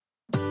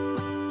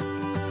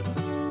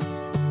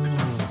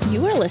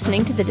You are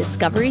listening to the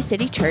Discovery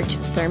City Church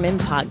Sermon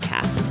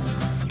Podcast.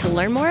 To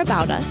learn more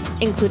about us,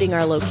 including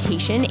our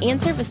location and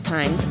service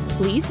times,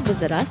 please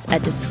visit us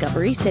at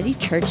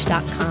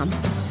discoverycitychurch.com.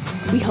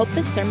 We hope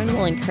this sermon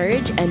will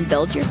encourage and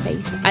build your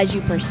faith as you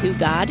pursue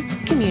God,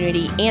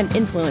 community, and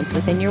influence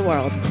within your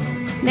world.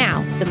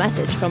 Now, the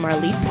message from our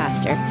lead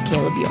pastor,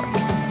 Caleb York.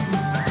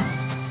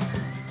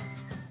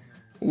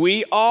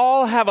 We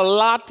all have a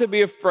lot to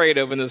be afraid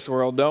of in this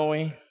world, don't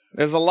we?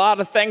 There's a lot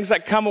of things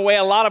that come away,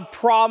 a lot of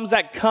problems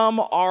that come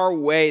our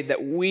way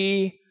that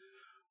we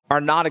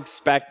are not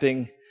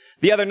expecting.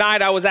 The other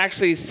night, I was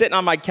actually sitting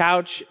on my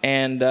couch,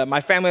 and my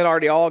family had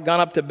already all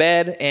gone up to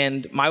bed,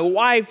 and my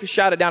wife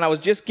shouted down. I was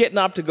just getting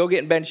up to go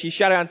get in bed, and she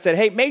shouted out and said,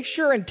 "Hey, make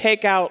sure and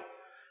take out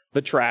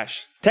the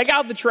trash. Take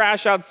out the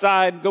trash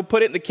outside. Go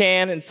put it in the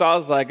can." And so I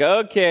was like,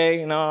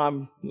 okay, I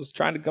was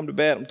trying to come to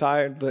bed. I'm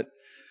tired, but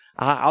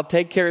I'll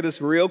take care of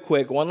this real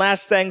quick. One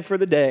last thing for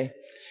the day.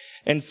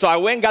 And so I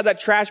went and got that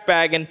trash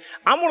bag, and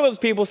I'm one of those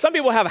people. Some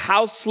people have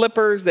house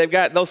slippers. They've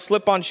got those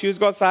slip-on shoes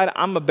go outside.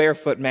 I'm a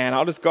barefoot man.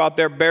 I'll just go out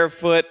there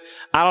barefoot.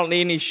 I don't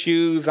need any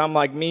shoes. I'm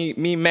like me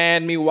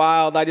man, me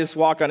wild. I just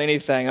walk on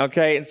anything,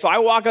 okay? And so I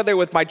walk out there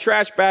with my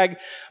trash bag,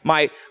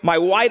 my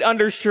white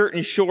undershirt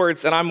and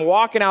shorts, and I'm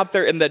walking out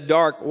there in the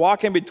dark,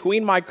 walking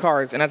between my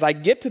cars. And as I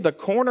get to the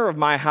corner of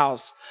my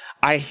house,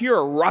 I hear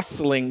a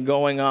rustling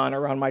going on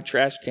around my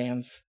trash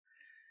cans.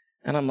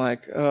 And I'm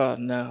like, oh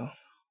no.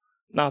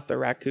 Not the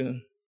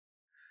raccoon.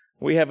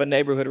 We have a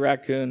neighborhood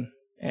raccoon,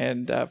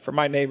 and for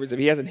my neighbors, if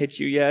he hasn't hit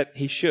you yet,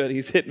 he should.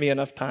 He's hit me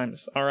enough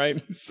times, all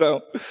right?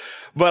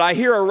 But I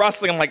hear a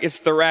rustling. I'm like, it's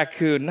the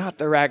raccoon, not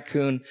the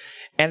raccoon.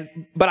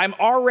 But I'm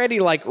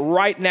already like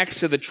right next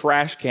to the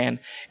trash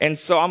can. And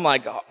so I'm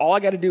like, all I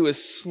got to do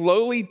is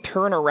slowly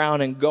turn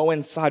around and go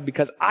inside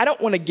because I don't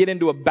want to get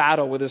into a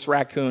battle with this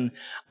raccoon.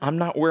 I'm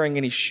not wearing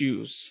any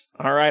shoes.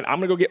 All right. I'm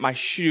going to go get my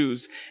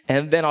shoes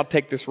and then I'll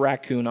take this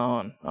raccoon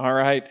on. All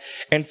right.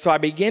 And so I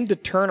begin to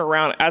turn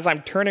around. As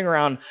I'm turning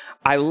around,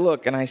 I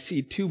look and I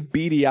see two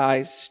beady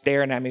eyes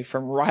staring at me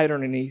from right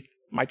underneath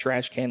my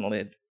trash can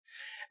lid.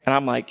 And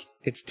I'm like,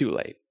 it's too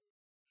late.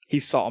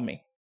 He saw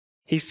me.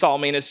 He saw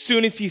me. And as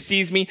soon as he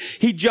sees me,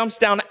 he jumps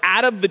down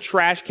out of the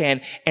trash can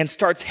and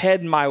starts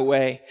heading my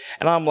way.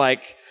 And I'm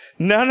like,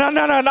 no,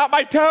 not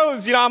my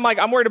toes.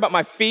 I'm worried about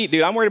my feet,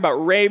 dude. I'm worried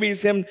about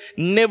rabies, him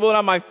nibbling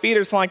on my feet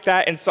or something like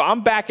that. And so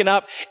I'm backing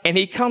up and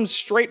he comes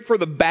straight for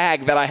the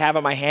bag that I have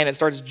in my hand and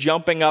starts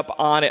jumping up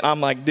on it.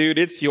 I'm like, dude,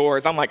 it's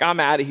yours. I'm like, I'm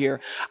out of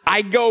here.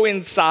 I go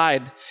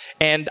inside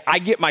and I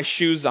get my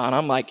shoes on.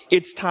 I'm like,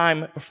 it's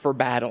time for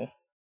battle.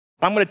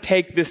 I'm going to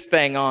take this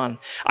thing on.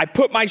 I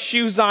put my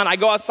shoes on. I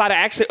go outside. I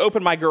actually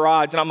open my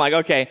garage and I'm like,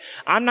 okay,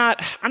 I'm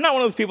not one of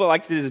those people that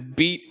likes to just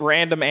beat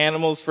random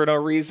animals for no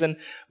reason,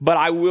 but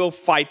I will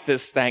fight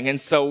this thing.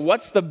 And so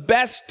what's the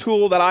best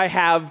tool that I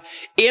have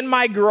in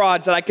my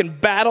garage that I can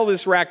battle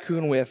this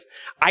raccoon with?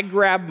 I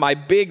grab my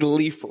big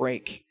leaf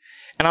rake.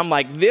 And I'm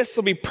like, this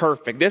will be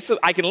perfect.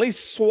 I can at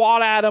least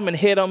swat at him and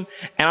hit him,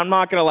 and I'm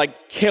not going to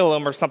kill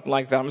him or something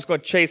like that. I'm just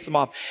going to chase him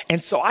off.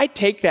 And so I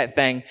take that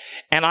thing,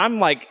 and I'm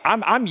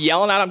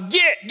yelling at him,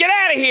 get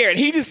out of here. And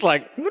he just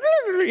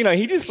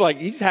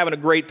he's having a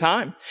great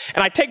time.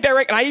 And I take that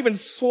rake, and I even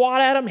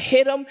swat at him,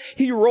 hit him.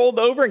 He rolled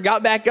over and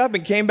got back up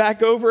and came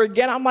back over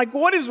again. I'm like,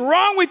 what is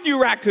wrong with you,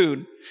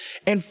 raccoon?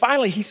 And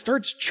finally, he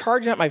starts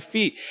charging at my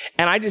feet,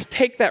 and I just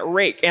take that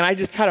rake, and I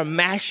just kind of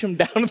mash him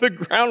down to the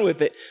ground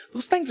with it.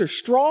 Those things are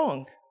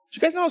strong. Do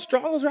you guys know how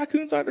strong those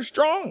raccoons are? They're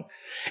strong.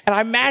 And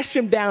I mashed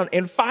him down,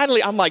 and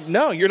finally, I'm like,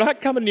 no, you're not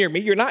coming near me.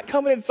 You're not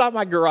coming inside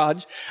my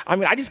garage.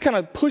 I just kind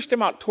of pushed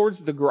him out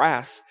towards the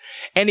grass.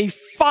 And he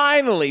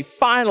finally,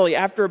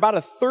 after about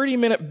a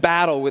 30-minute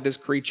battle with this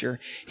creature,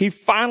 he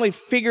finally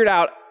figured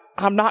out,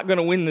 I'm not going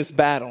to win this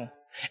battle,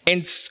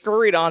 and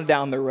scurried on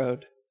down the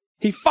road.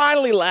 He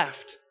finally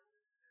left.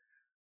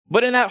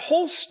 But in that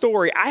whole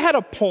story, I had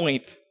a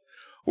point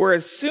where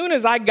as soon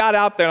as I got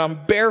out there and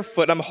I'm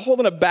barefoot, I'm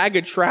holding a bag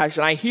of trash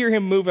and I hear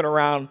him moving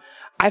around,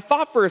 I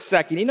thought for a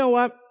second, you know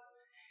what?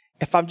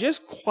 If I'm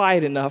just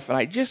quiet enough and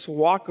I just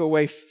walk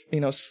away,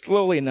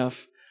 slowly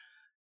enough,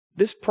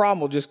 this problem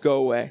will just go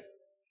away.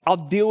 I'll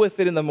deal with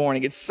it in the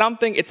morning. It's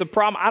a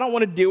problem I don't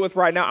want to deal with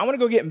right now. I want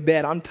to go get in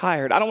bed. I'm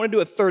tired. I don't want to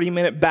do a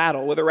 30-minute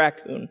battle with a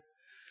raccoon.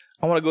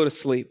 I want to go to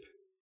sleep.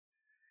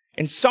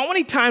 And so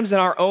many times in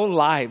our own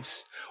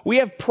lives, we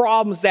have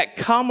problems that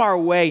come our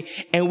way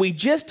and we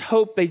just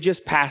hope they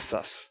just pass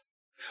us.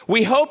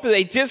 We hope that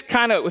they just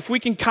if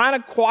we can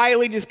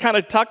quietly just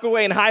tuck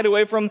away and hide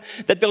away from them,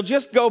 that they'll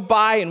just go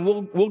by and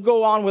we'll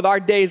go on with our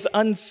days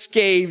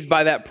unscathed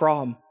by that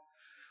problem.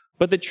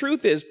 But the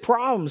truth is,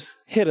 problems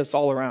hit us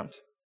all around.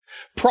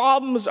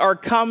 Problems are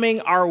coming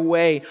our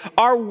way.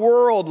 Our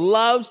world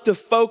loves to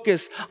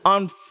focus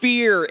on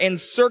fear and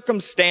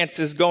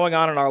circumstances going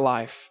on in our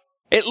life.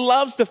 It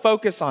loves to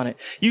focus on it.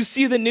 You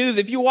see the news.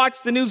 If you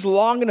watch the news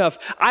long enough,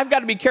 I've got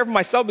to be careful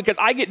myself because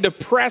I get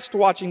depressed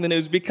watching the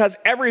news because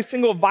every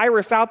single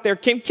virus out there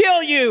can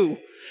kill you.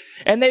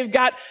 And they've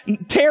got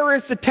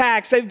terrorist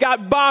attacks. They've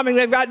got bombing.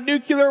 They've got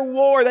nuclear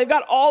war. They've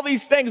got all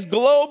these things,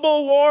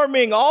 global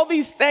warming. All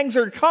these things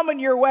are coming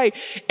your way.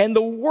 And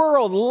the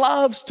world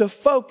loves to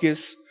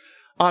focus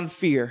on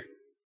fear.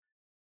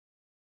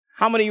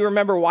 How many of you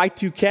remember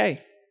Y2K?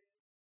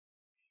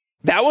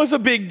 That was a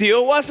big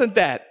deal, wasn't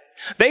that?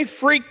 They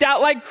freaked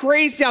out like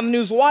crazy on the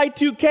news.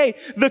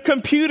 Y2K, the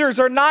computers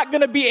are not going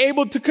to be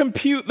able to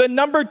compute the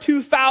number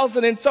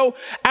 2000. And so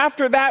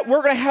after that,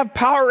 we're going to have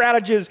power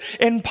outages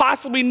and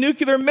possibly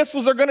nuclear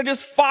missiles are going to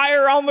just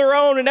fire on their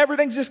own and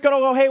everything's just going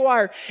to go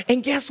haywire.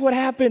 And guess what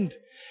happened?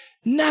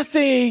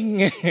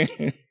 Nothing.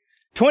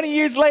 20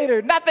 years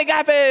later, nothing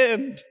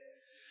happened.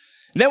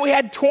 Then we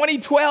had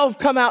 2012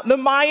 come out. The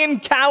Mayan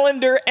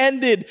calendar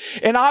ended.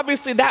 And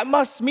obviously that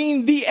must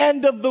mean the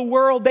end of the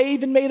world. They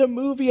even made a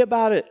movie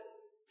about it.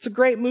 It's a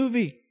great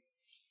movie.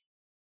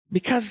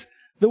 Because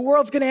the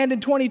world's going to end in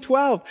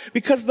 2012.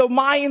 Because the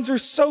Mayans are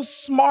so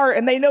smart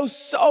and they know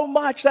so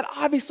much that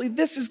obviously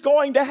this is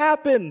going to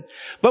happen.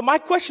 But my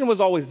question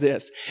was always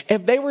this.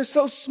 If they were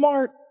so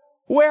smart,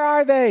 where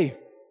are they?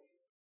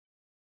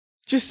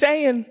 Just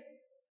saying.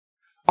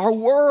 Our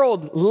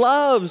world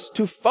loves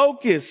to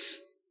focus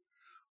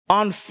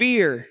on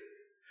fear.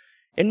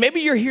 And maybe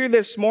you're here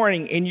this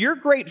morning and your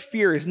great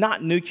fear is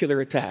not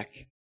nuclear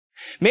attack.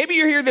 Maybe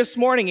you're here this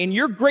morning and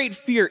your great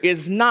fear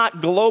is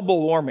not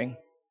global warming.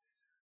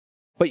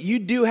 But you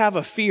do have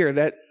a fear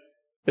that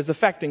is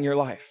affecting your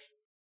life.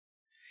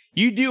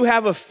 You do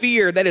have a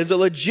fear that is a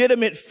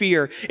legitimate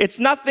fear. It has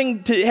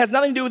nothing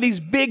to do with these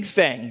big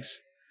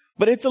things,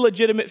 but it's a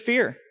legitimate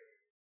fear.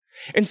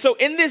 And so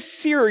in this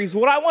series,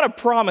 what I want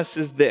to promise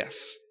is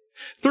this.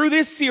 Through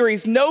this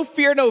series, No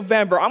Fear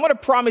November, I'm going to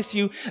promise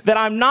you that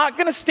I'm not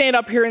going to stand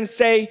up here and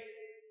say,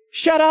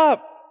 shut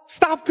up,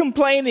 stop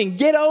complaining,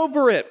 get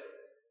over it.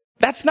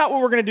 That's not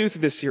what we're going to do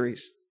through this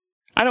series.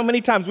 I know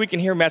many times we can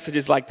hear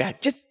messages like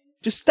that. Just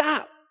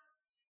stop.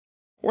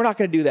 We're not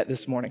going to do that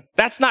this morning.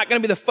 That's not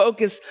going to be the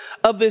focus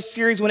of this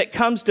series when it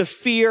comes to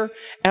fear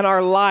and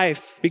our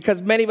life,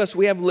 because many of us,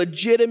 we have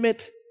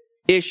legitimate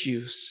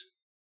issues.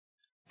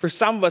 For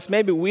some of us,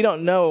 maybe we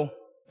don't know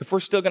if we're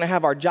still going to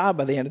have our job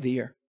by the end of the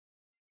year.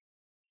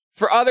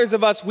 For others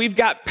of us, we've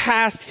got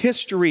past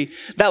history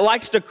that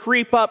likes to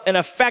creep up and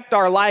affect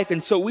our life.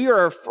 And so we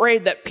are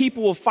afraid that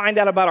people will find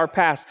out about our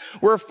past.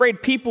 We're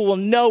afraid people will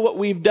know what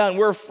we've done.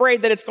 We're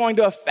afraid that it's going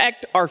to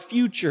affect our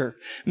future.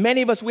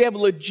 Many of us, we have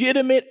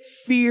legitimate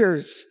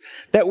fears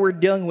that we're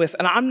dealing with.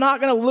 And I'm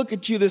not going to look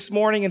at you this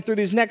morning and through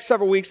these next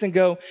several weeks and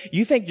go,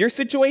 you think your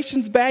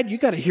situation's bad? You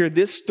got to hear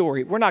this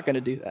story. We're not going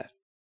to do that.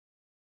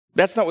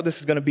 That's not what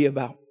this is going to be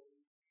about.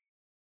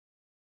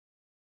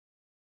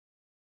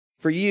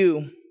 For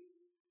you,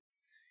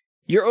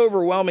 your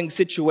overwhelming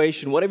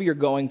situation, whatever you're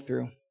going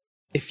through,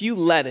 if you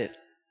let it,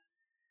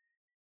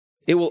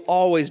 it will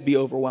always be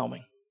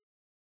overwhelming.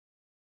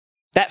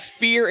 That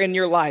fear in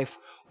your life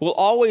will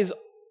always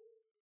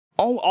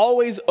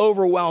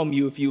overwhelm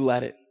you if you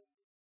let it.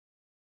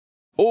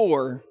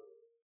 Or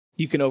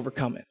you can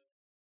overcome it.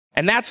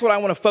 And that's what I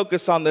want to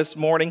focus on this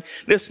morning.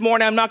 This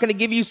morning, I'm not going to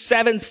give you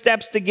 7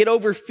 steps to get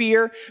over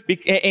fear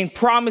and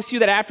promise you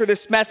that after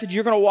this message,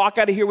 you're going to walk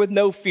out of here with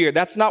no fear.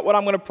 That's not what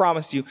I'm going to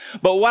promise you.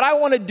 But what I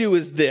want to do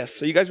is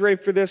this. Are you guys ready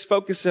for this?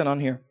 Focus in on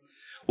here.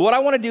 What I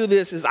want to do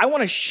is I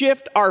want to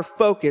shift our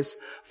focus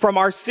from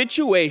our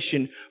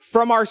situation,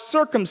 from our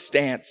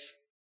circumstance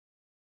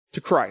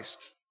to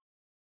Christ.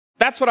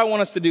 That's what I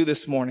want us to do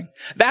this morning.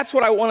 That's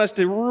what I want us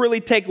to really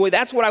take away.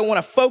 That's what I want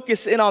to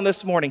focus in on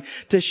this morning,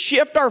 to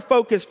shift our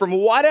focus from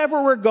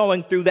whatever we're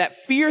going through, that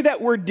fear that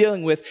we're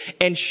dealing with,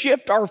 and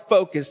shift our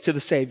focus to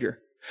the Savior.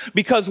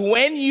 Because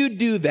when you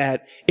do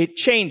that, it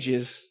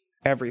changes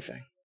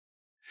everything.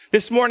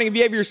 This morning, if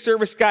you have your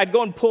service guide,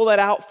 go and pull that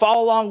out.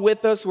 Follow along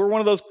with us. We're one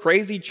of those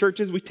crazy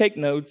churches. We take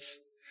notes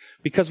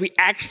because we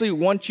actually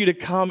want you to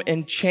come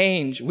and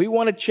change. We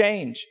want to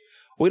change.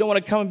 We don't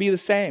want to come and be the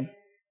same.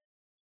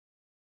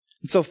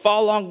 And so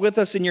follow along with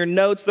us in your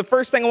notes. The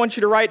first thing I want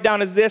you to write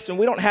down is this, and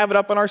we don't have it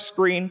up on our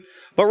screen,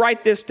 but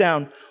write this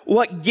down.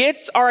 What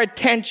gets our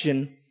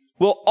attention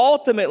will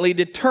ultimately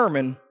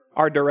determine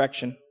our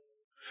direction.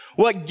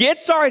 What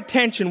gets our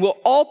attention will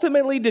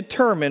ultimately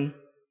determine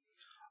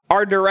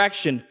our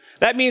direction.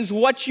 That means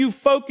what you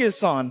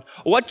focus on,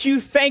 what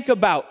you think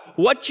about,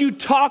 what you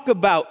talk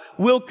about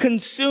will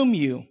consume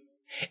you.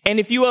 And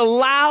if you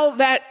allow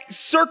that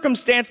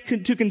circumstance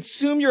to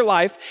consume your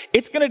life,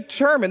 it's going to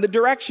determine the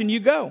direction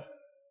you go.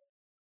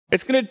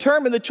 It's going to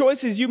determine the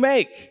choices you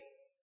make.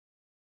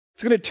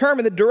 It's going to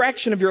determine the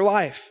direction of your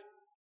life.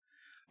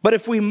 But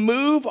if we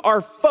move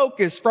our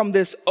focus from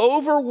this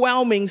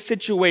overwhelming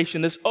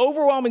situation, this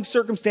overwhelming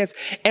circumstance,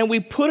 and we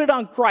put it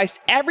on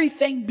Christ,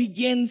 everything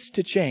begins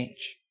to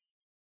change.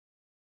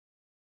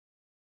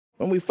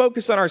 When we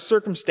focus on our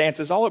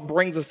circumstances, all it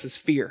brings us is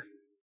fear.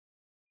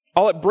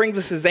 All it brings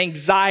us is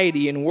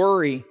anxiety and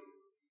worry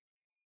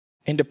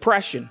and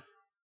depression.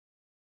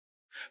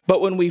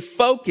 But when we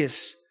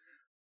focus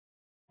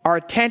our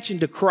attention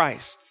to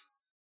Christ,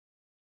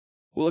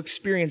 we'll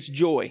experience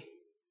joy.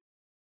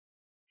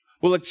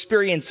 We'll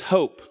experience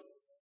hope.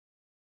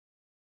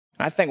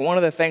 I think one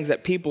of the things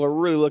that people are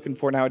really looking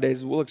for nowadays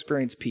is we'll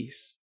experience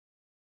peace.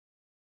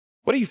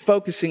 What are you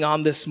focusing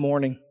on this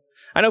morning?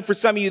 I know for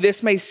some of you,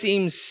 this may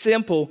seem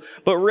simple,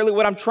 but really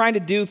what I'm trying to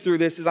do through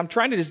this is I'm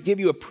trying to just give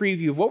you a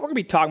preview of what we're going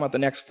to be talking about the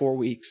next 4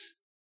 weeks.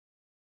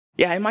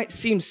 Yeah, it might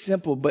seem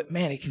simple, but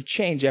man, it can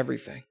change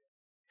everything.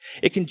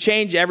 It can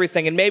change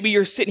everything. And maybe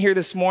you're sitting here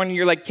this morning,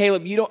 you're like,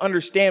 Caleb, you don't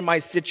understand my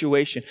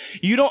situation.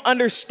 You don't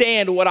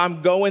understand what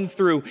I'm going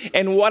through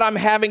and what I'm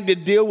having to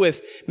deal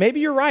with. Maybe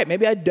you're right.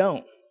 Maybe I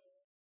don't.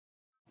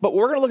 But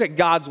we're going to look at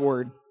God's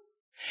word.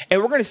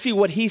 And we're going to see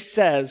what he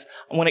says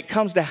when it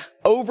comes to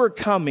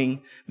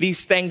overcoming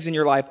these things in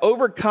your life,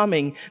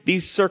 overcoming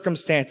these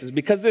circumstances.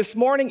 Because this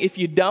morning, if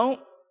you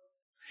don't,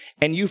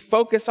 and you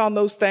focus on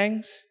those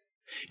things,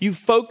 you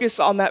focus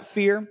on that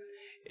fear,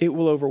 it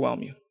will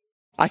overwhelm you.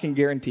 I can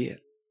guarantee it.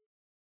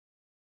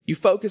 You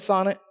focus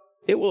on it,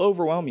 it will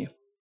overwhelm you.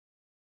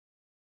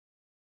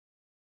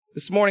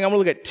 This morning, I'm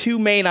going to look at 2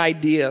 main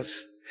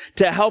ideas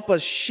to help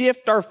us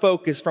shift our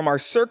focus from our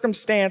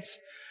circumstance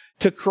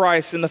to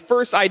Christ. And the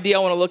first idea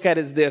I want to look at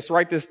is this.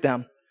 Write this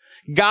down.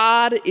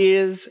 God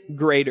is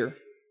greater.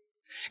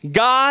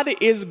 God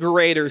is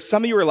greater.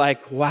 Some of you are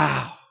like,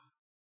 wow,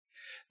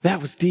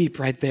 that was deep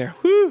right there.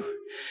 Whew.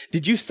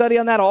 Did you study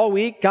on that all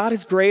week? God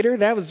is greater?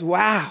 That was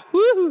wow.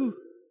 Woo.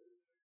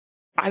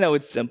 I know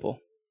it's simple,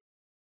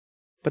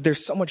 but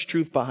there's so much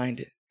truth behind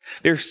it.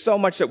 There's so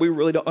much that we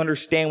really don't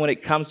understand when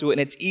it comes to it.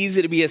 And it's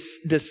easy to be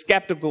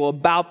skeptical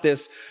about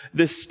this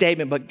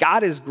statement, but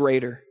God is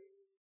greater.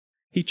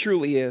 He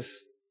truly is.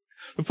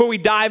 Before we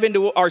dive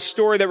into our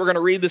story that we're going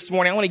to read this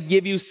morning, I want to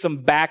give you some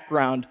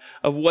background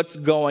of what's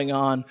going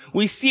on.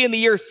 We see in the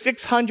year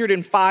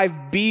 605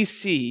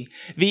 BC,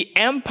 the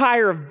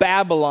Empire of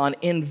Babylon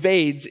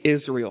invades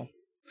Israel.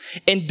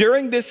 And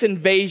during this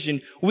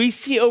invasion, we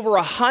see over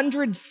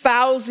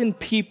 100,000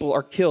 people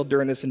are killed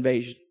during this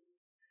invasion.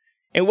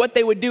 And what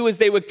they would do is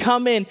they would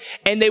come in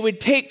and they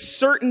would take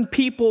certain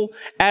people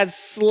as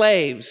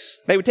slaves.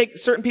 They would take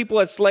certain people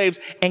as slaves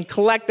and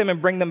collect them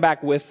and bring them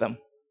back with them.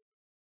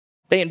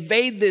 They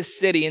invade this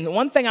city. And the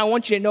one thing I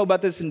want you to know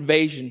about this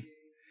invasion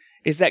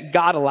is that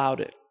God allowed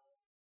it.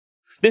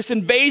 This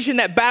invasion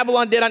that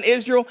Babylon did on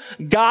Israel,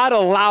 God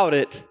allowed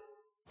it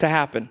to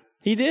happen.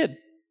 He did.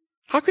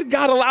 How could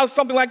God allow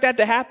something like that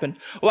to happen?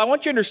 Well, I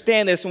want you to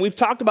understand this, and we've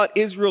talked about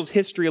Israel's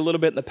history a little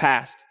bit in the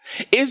past.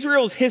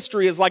 Israel's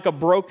history is like a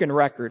broken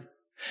record.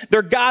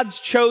 They're God's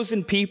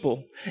chosen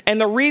people. And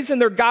the reason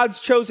they're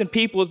God's chosen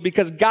people is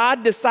because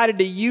God decided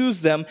to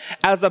use them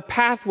as a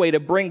pathway to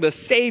bring the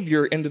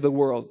Savior into the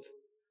world,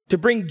 to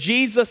bring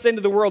Jesus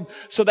into the world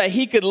so that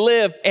he could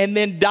live and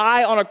then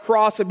die on a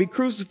cross and be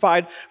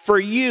crucified for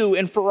you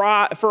and for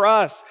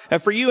us,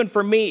 and for you and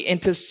for me,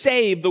 and to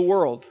save the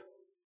world.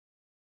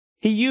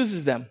 He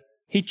uses them.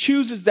 He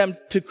chooses them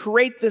to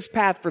create this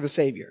path for the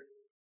Savior.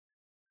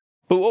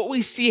 But what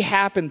we see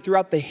happen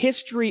throughout the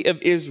history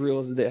of Israel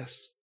is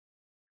this.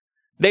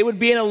 They would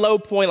be in a low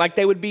point, like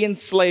they would be in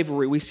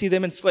slavery. We see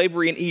them in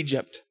slavery in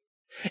Egypt.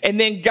 And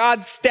then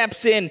God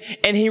steps in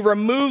and he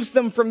removes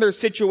them from their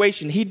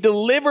situation. He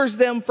delivers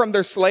them from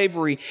their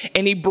slavery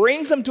and he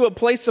brings them to a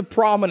place of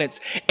prominence.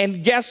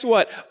 And guess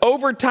what?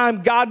 Over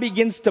time, God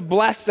begins to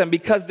bless them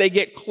because they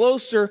get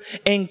closer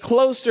and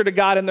closer to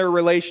God in their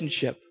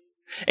relationship.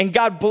 And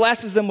God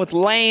blesses them with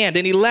land,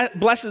 and he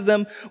blesses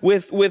them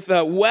with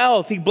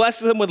wealth. He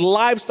blesses them with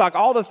livestock,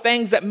 all the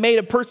things that made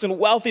a person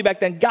wealthy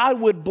back then. God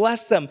would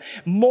bless them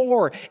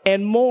more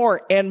and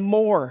more and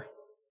more.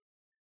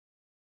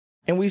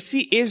 And we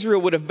see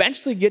Israel would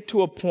eventually get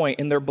to a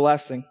point in their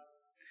blessing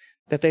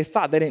that they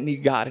thought they didn't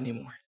need God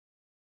anymore.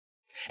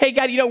 Hey,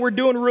 God, we're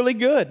doing really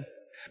good.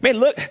 Man,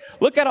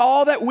 look at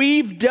all that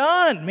we've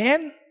done,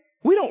 man.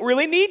 We don't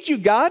really need you,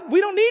 God. We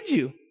don't need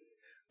you.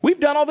 We've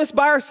done all this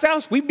by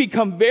ourselves. We've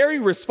become very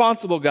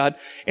responsible, God.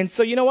 And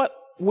so you know what?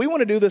 We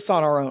want to do this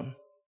on our own.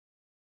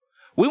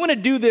 We want to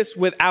do this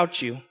without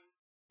you.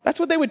 That's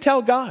what they would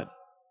tell God.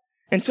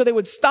 And so they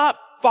would stop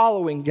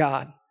following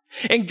God.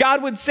 And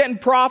God would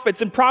send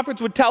prophets, and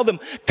prophets would tell them,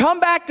 come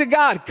back to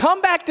God,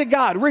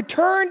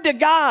 return to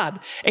God.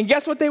 And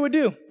guess what they would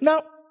do?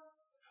 No,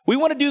 we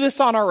want to do this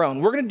on our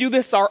own. We're going to do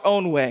this our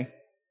own way.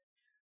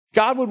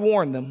 God would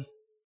warn them.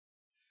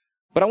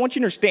 But I want you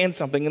to understand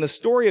something. In the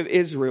story of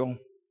Israel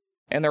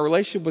and their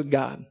relationship with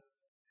God,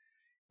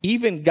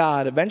 even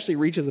God eventually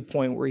reaches a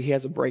point where he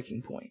has a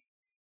breaking point.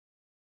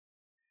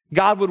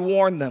 God would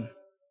warn them.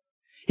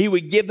 He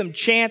would give them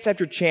chance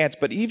after chance,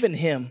 but even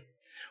him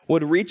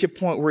would reach a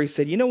point where he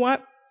said, you know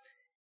what?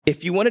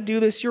 If you want to do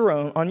this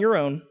on your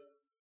own,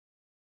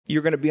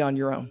 you're going to be on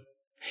your own.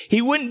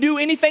 He wouldn't do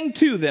anything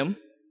to them,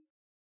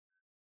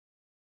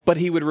 but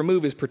he would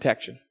remove his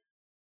protection.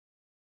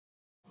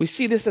 We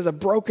see this as a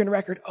broken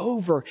record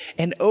over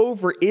and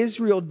over.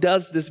 Israel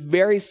does this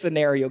very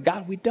scenario.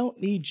 God, we don't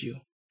need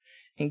you.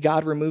 And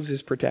God removes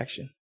his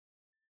protection.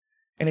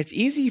 And it's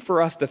easy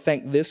for us to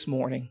think this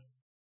morning,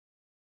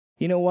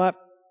 you know what?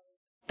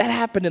 That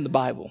happened in the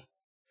Bible.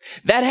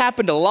 That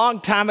happened a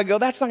long time ago.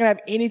 That's not going to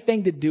have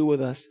anything to do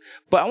with us.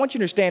 But I want you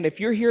to understand, if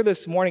you're here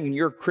this morning and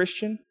you're a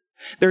Christian,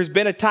 there's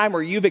been a time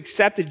where you've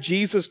accepted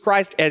Jesus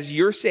Christ as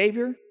your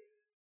Savior,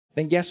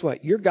 then guess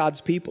what? You're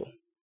God's people.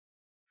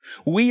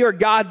 We are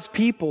God's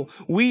people.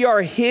 We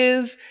are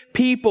His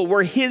people.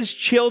 We're His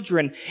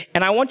children.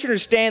 And I want you to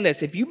understand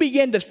this. If you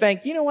begin to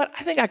think, you know what?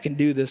 I think I can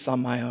do this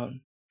on my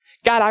own.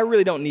 God, I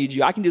really don't need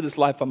you. I can do this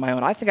life on my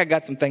own. I think I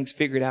got some things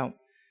figured out.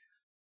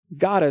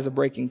 God has a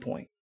breaking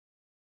point.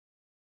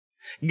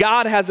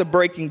 God has a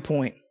breaking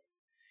point.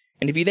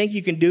 And if you think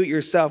you can do it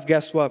yourself,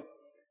 guess what?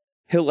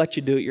 He'll let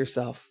you do it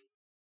yourself.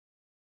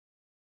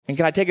 And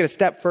can I take it a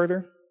step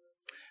further?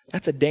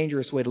 That's a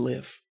dangerous way to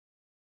live.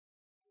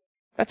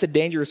 That's a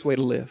dangerous way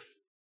to live.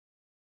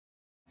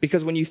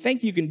 Because when you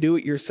think you can do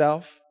it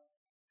yourself,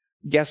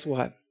 guess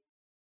what?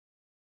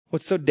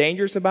 What's so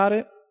dangerous about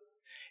it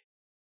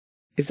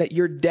is that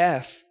your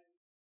death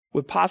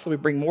would possibly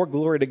bring more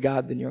glory to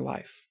God than your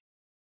life.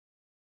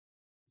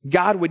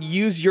 God would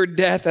use your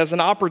death as an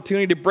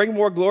opportunity to bring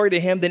more glory to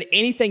Him than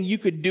anything you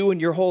could do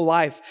in your whole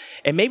life.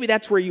 And maybe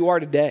that's where you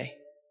are today.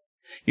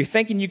 You're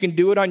thinking you can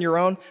do it on your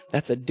own.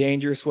 That's a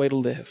dangerous way to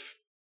live.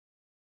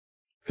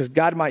 Because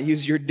God might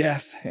use your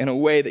death in a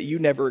way that you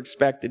never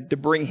expected to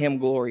bring Him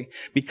glory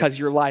because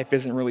your life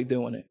isn't really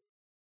doing it.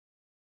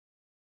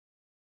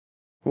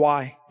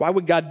 Why? Why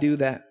would God do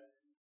that?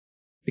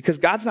 Because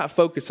God's not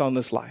focused on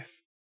this life.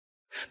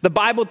 The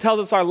Bible tells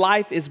us our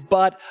life is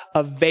but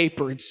a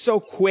vapor. It's so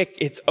quick,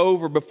 it's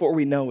over before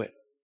we know it.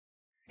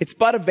 It's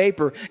but a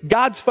vapor.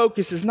 God's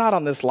focus is not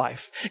on this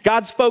life.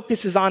 God's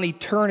focus is on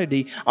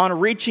eternity, on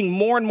reaching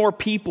more and more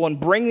people and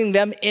bringing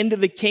them into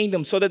the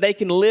kingdom so that they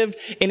can live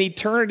in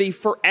eternity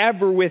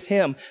forever with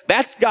Him.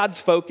 That's God's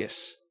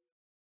focus.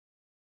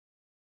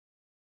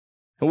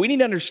 And we need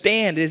to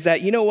understand is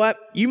that, you know what?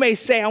 You may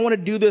say, I want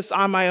to do this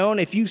on my own.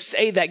 If you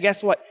say that,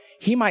 guess what?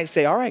 He might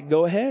say, all right,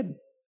 go ahead.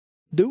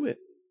 Do it.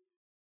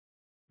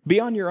 Be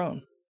on your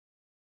own.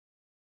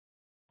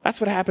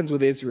 That's what happens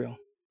with Israel.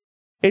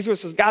 Israel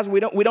says, guys, we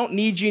don't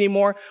need you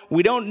anymore.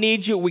 We don't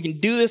need you. We can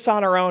do this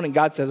on our own. And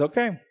God says,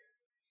 okay,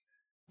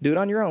 do it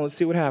on your own. Let's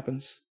see what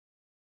happens.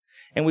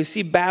 And we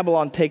see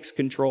Babylon takes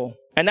control.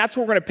 And that's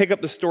where we're going to pick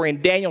up the story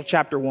in Daniel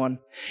chapter 1.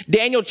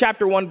 Daniel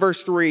chapter 1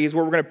 verse 3 is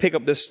where we're going to pick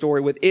up this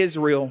story with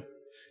Israel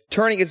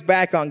turning its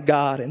back on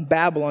God and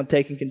Babylon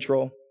taking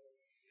control.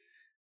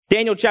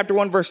 Daniel chapter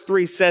 1 verse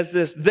 3 says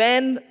this,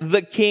 then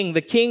the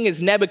king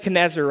is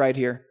Nebuchadnezzar right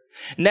here.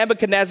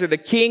 Nebuchadnezzar, the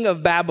king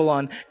of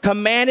Babylon,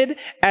 commanded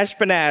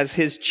Ashpenaz,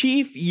 his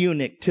chief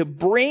eunuch, to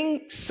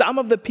bring some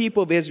of the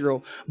people of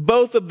Israel,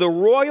 both of the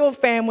royal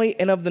family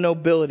and of the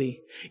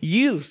nobility,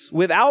 youths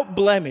without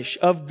blemish,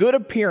 of good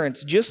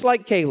appearance, just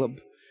like Caleb.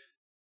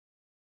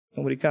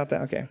 Nobody caught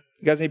that? Okay.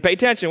 You guys need to pay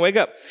attention. Wake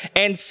up.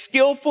 And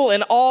skillful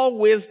in all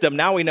wisdom.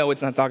 Now we know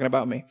it's not talking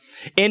about me.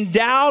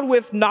 Endowed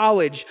with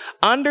knowledge,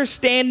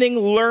 understanding,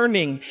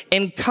 learning,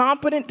 and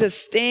competent to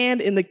stand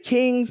in the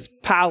king's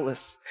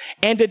palace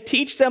and to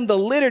teach them the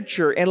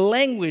literature and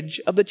language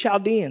of the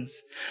Chaldeans.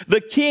 The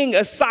king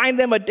assigned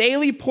them a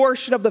daily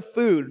portion of the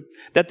food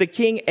that the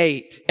king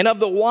ate and of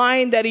the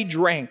wine that he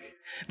drank.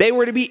 They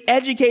were to be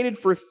educated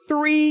for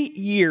 3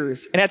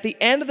 years, and at the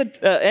end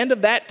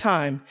of that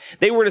time,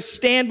 they were to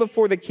stand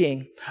before the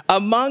king.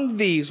 Among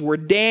these were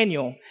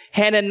Daniel,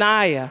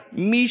 Hananiah,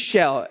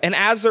 Mishael, and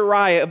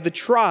Azariah of the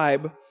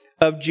tribe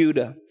of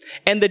Judah.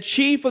 And the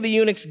chief of the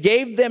eunuchs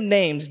gave them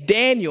names.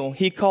 Daniel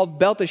he called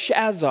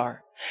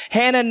Belteshazzar.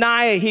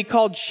 Hananiah he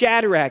called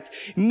Shadrach.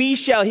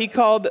 Mishael he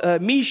called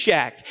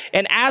Meshach.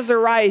 And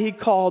Azariah he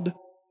called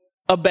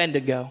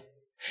Abednego.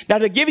 Now,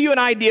 to give you an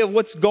idea of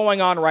what's going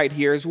on right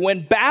here is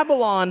when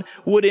Babylon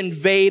would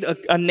invade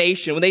a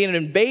nation, when they would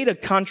invade a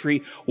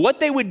country, what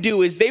they would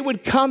do is they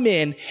would come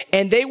in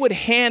and they would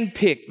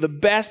handpick the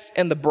best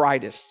and the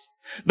brightest.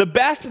 The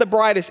best and the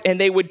brightest, and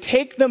they would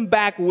take them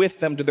back with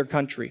them to their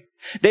country.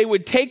 They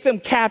would take them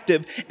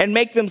captive and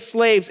make them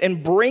slaves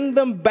and bring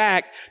them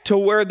back to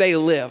where they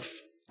live.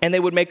 And they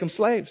would make them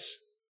slaves.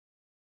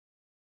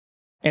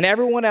 And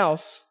everyone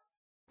else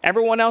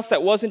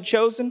that wasn't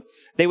chosen,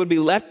 they would be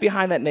left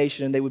behind that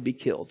nation and they would be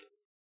killed.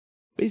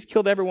 But he's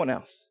killed everyone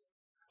else.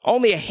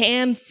 Only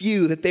a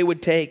few that they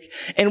would take.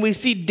 And we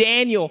see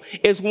Daniel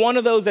is one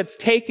of those that's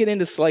taken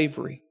into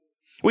slavery.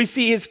 We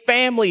see his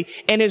family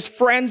and his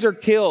friends are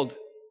killed.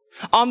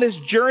 On this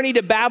journey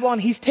to Babylon,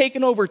 he's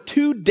taken over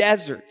 2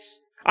 deserts.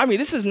 I mean,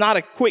 this is not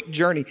a quick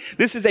journey.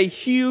 This is a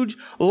huge,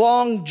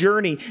 long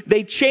journey.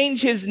 They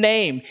change his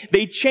name.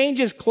 They change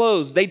his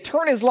clothes. They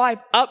turn his life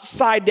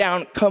upside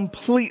down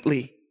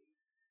completely.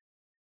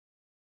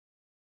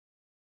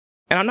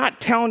 And I'm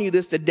not telling you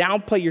this to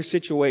downplay your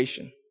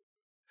situation.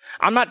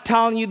 I'm not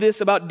telling you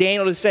this about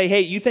Daniel to say,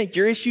 hey, you think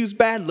your issue's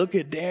bad? Look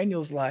at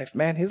Daniel's life.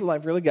 Man, his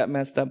life really got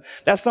messed up.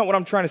 That's not what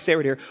I'm trying to say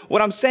right here.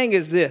 What I'm saying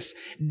is this.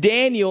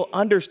 Daniel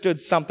understood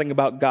something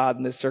about God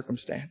in this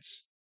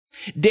circumstance.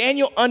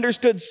 Daniel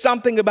understood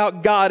something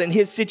about God in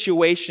his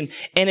situation.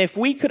 And if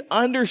we could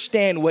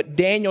understand what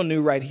Daniel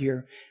knew right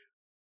here,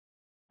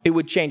 it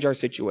would change our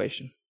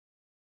situation.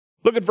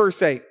 Look at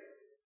verse 8. It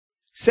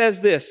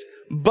says this.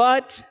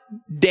 But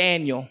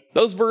Daniel,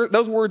 those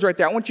words right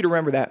there, I want you to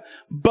remember that.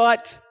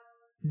 But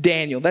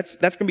Daniel. That's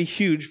going to be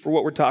huge for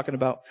what we're talking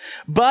about.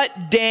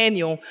 But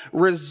Daniel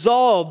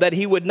resolved that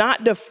he would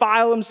not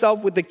defile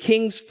himself with the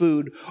king's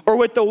food or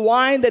with the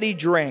wine that he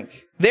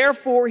drank.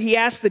 Therefore, he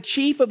asked the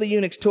chief of the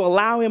eunuchs to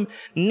allow him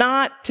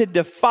not to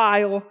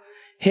defile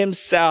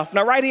himself.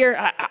 Now, right here,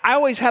 I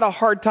always had a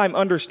hard time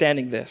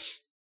understanding this.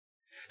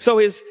 So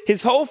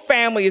his whole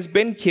family has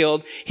been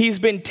killed. He's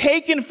been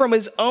taken from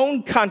his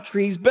own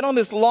country. He's been on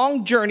this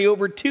long journey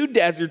over 2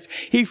 deserts.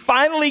 He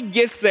finally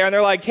gets there and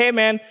they're like, hey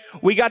man,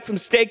 we got some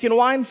steak and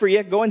wine for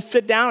you. Go and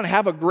sit down and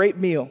have a great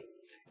meal.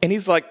 And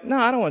he's like, no,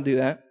 I don't want to do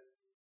that.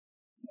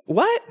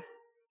 What?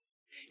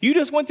 You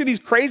just went through these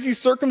crazy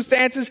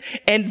circumstances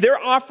and they're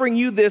offering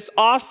you this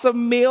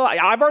awesome meal.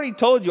 I've already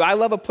told you, I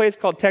love a place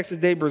called Texas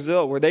de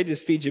Brazil where they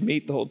just feed you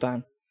meat the whole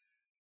time.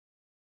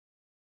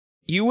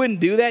 You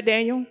wouldn't do that,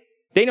 Daniel?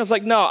 Daniel's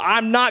like, no,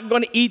 I'm not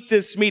going to eat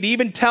this meat. He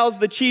even tells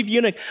the chief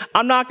eunuch,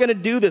 I'm not going to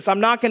do this. I'm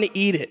not going to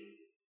eat it.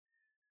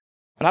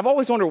 And I've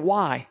always wondered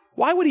why.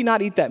 Why would he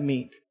not eat that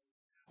meat?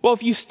 Well,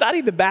 if you study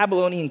the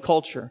Babylonian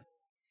culture,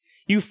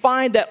 you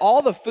find that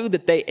all the food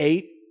that they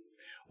ate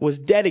was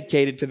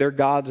dedicated to their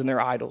gods and their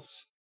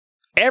idols.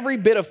 Every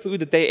bit of food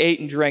that they ate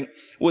and drank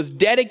was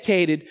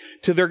dedicated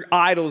to their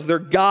idols, their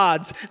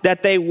gods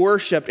that they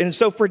worshiped. And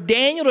so for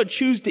Daniel to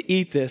choose to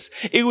eat this,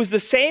 it was the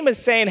same as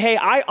saying, hey,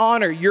 I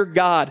honor your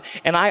God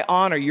and I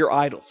honor your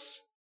idols.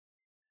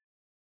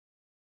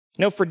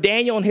 You know, for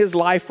Daniel in his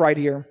life right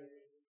here,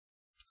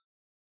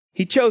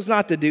 he chose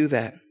not to do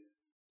that.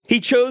 He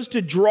chose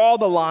to draw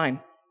the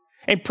line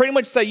and pretty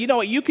much say, you know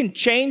what, you can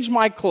change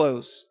my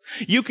clothes.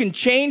 You can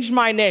change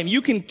my name.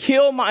 You can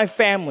kill my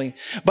family,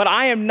 but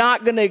I am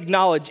not going to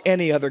acknowledge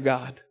any other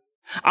God.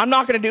 I'm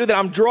not going to do that.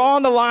 I'm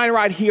drawing the line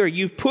right here.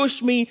 You've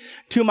pushed me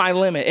to my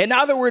limit. In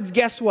other words,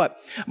 guess what?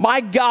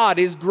 My God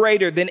is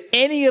greater than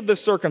any of the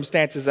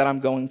circumstances that I'm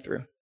going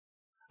through.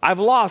 I've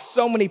lost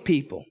so many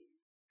people.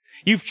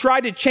 You've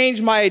tried to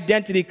change my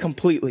identity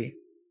completely.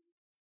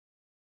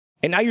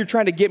 And now you're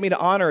trying to get me to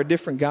honor a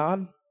different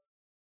God?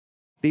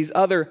 These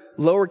other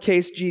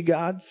lowercase g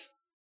gods?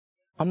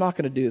 I'm not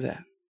going to do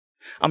that.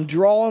 I'm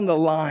drawing the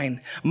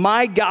line.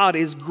 My God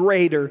is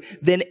greater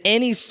than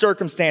any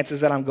circumstances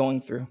that I'm going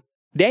through.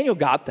 Daniel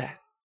got that.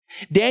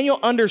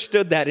 Daniel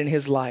understood that in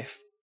his life.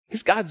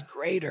 His God's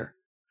greater.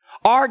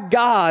 Our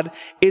God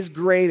is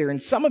greater. And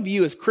some of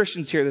you as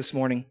Christians here this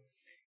morning,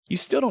 you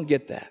still don't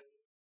get that.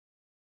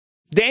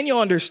 Daniel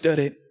understood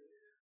it.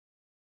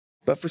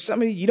 But for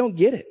some of you, you don't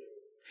get it.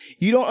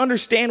 You don't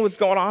understand what's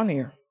going on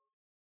here.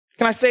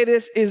 Can I say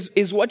this?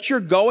 Is what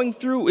you're going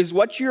through, is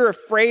what you're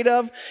afraid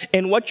of,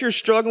 and what you're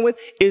struggling with,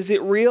 is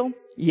it real?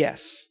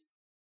 Yes.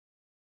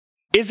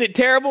 Is it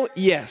terrible?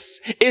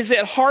 Yes. Is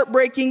it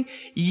heartbreaking?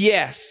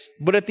 Yes.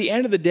 But at the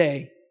end of the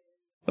day,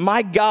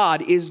 my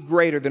God is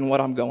greater than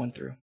what I'm going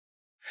through.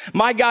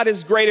 My God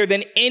is greater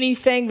than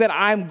anything that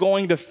I'm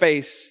going to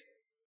face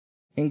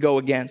and go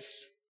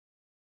against.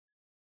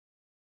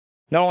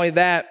 Not only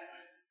that,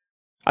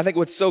 I think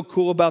what's so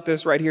cool about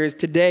this right here is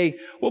today,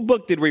 what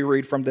book did we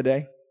read from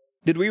today?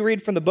 Did we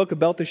read from the book of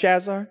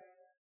Belteshazzar?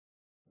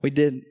 We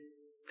didn't.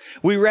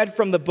 We read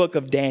from the book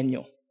of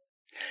Daniel.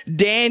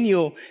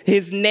 Daniel,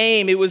 his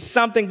name, it was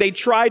something they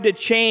tried to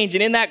change.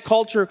 And in that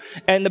culture,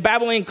 and the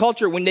Babylonian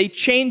culture, when they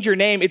change your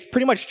name, it's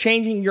pretty much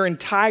changing your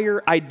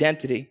entire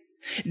identity.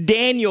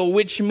 Daniel,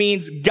 which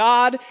means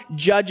God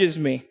judges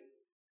me.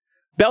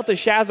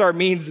 Belteshazzar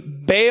means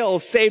Baal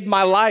saved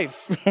my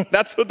life.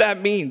 That's what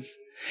that means.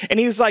 And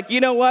he was like,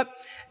 you know what?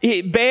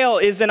 Baal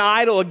is an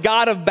idol, a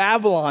god of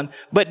Babylon.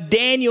 But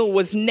Daniel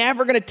was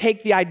never going to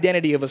take the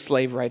identity of a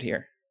slave right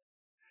here.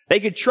 They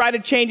could try to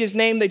change his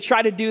name. They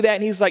try to do that.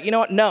 And he's like, you know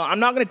what? No, I'm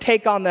not going to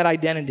take on that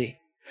identity.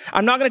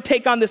 I'm not going to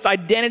take on this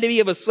identity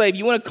of a slave.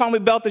 You want to call me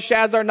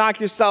Belteshazzar? Knock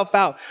yourself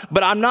out.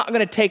 But I'm not going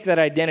to take that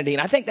identity.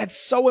 And I think that's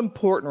so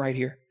important right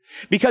here.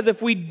 Because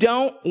if we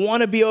don't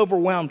want to be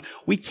overwhelmed,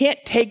 we can't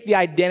take the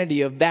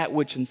identity of that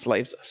which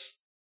enslaves us.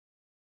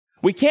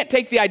 We can't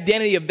take the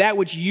identity of that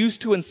which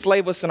used to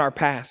enslave us in our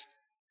past.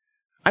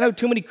 I know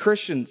too many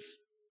Christians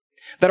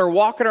that are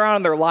walking around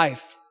in their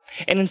life,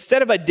 and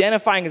instead of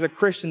identifying as a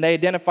Christian, they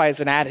identify as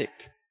an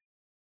addict.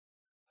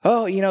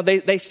 Oh, you know,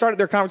 they started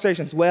their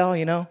conversations, well,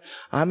 you know,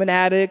 I'm an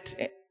addict.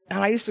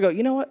 And I used to go,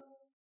 you know what?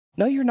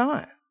 No, you're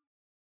not.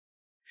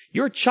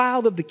 You're a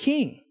child of the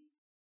King.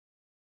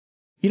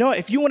 You know,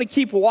 if you want to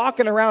keep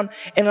walking around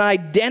and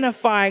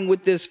identifying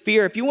with this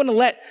fear, if you want to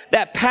let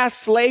that past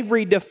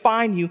slavery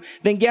define you,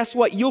 then guess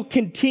what? You'll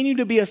continue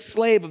to be a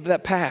slave of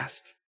that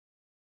past.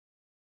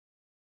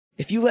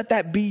 If you let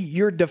that be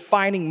your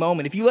defining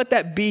moment, if you let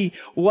that be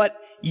what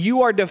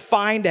you are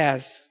defined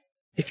as,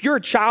 if you're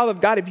a child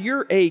of God, if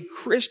you're a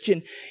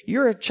Christian,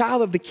 you're a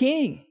child of the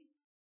King.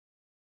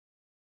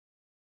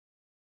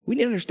 We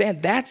need to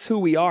understand that's who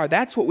we are.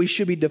 That's what we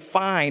should be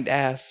defined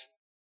as.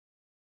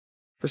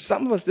 For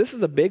some of us, this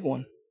is a big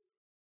one.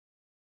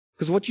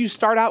 Because what you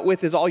start out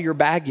with is all your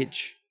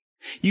baggage.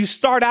 You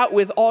start out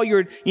with all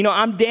your,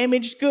 I'm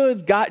damaged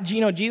goods. God,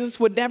 Jesus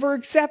would never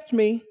accept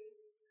me.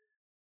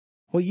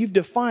 Well, you've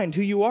defined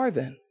who you are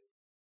then.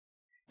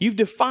 You've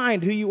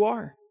defined who you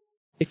are.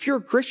 If you're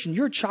a Christian,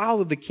 you're a child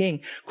of the King.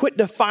 Quit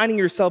defining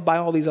yourself by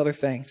all these other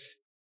things.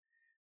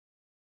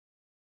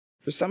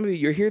 For some of you,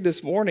 you're here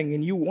this morning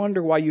and you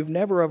wonder why you've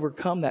never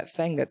overcome that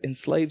thing that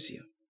enslaves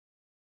you.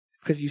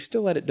 Because you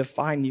still let it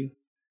define you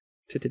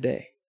to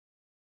today.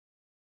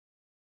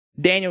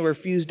 Daniel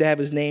refused to have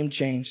his name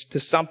changed to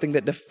something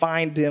that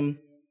defined him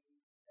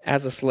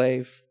as a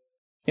slave.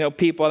 You know,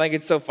 people, I think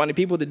it's so funny.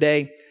 People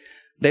today,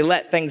 they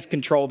let things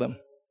control them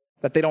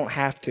that they don't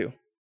have to.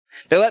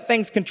 They let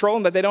things control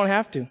them that they don't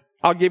have to.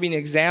 I'll give you an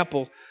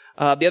example.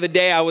 The other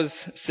day I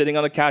was sitting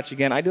on the couch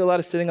again. I do a lot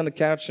of sitting on the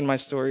couch in my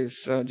stories,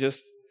 so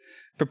just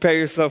prepare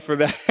yourself for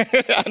that.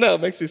 I know,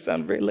 it makes me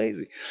sound very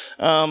lazy.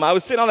 I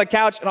was sitting on the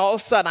couch and all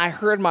of a sudden I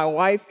heard my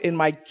wife and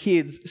my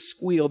kids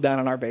squeal down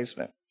in our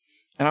basement.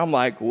 And I'm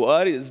like,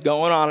 what is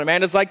going on? And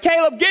Amanda's like,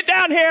 Caleb, get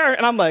down here.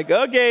 And I'm like,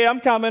 okay, I'm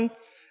coming.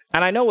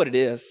 And I know what it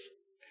is.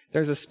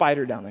 There's a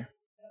spider down there.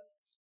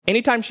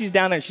 Anytime she's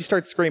down there, she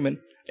starts screaming,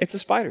 it's a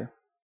spider.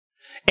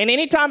 And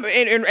anytime,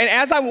 and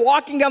as I'm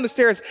walking down the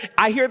stairs,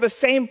 I hear the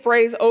same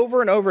phrase over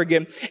and over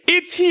again.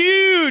 It's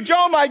huge.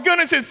 Oh my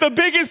goodness. It's the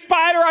biggest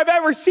spider I've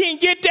ever seen.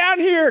 Get down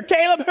here.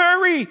 Caleb,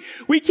 hurry.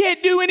 We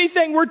can't do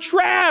anything. We're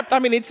trapped. I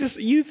mean, it's just,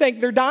 you think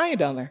they're dying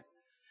down there.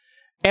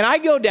 And I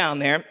go down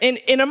there, and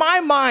in my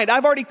mind,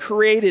 I've already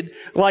created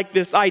like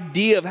this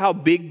idea of how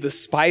big the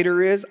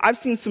spider is. I've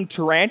seen some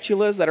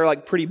tarantulas that are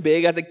like pretty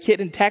big. As a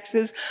kid in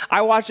Texas,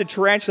 I watched a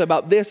tarantula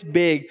about this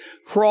big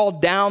crawl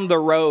down the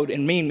road,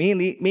 and me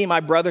and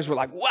my brothers were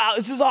like, wow,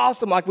 this is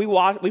awesome. Like we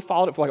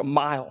followed it for like a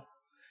mile.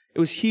 It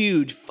was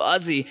huge,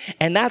 fuzzy,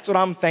 and that's what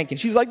I'm thinking.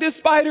 She's like, this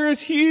spider is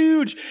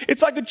huge.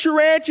 It's like a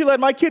tarantula.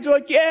 And my kids are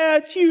like, yeah,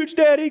 it's huge,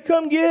 Daddy.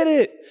 Come get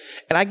it.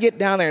 And I get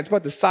down there, it's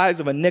about the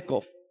size of a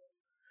nickel.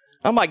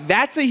 I'm like,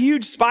 that's a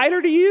huge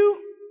spider to you?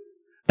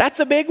 That's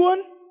a big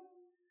one?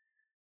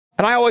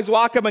 And I always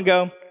walk up and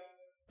go,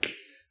 all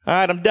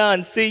right, I'm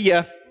done. See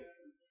ya.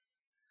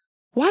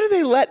 Why do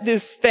they let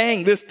this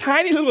thing, this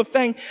tiny little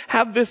thing,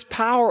 have this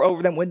power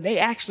over them when they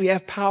actually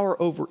have power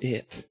over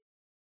it?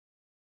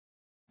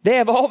 They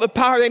have all the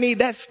power they need.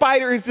 That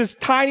spider is this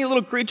tiny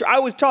little creature. I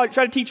always try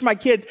to teach my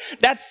kids,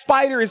 that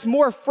spider is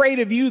more afraid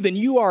of you than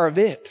you are of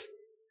it.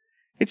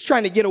 It's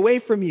trying to get away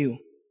from you.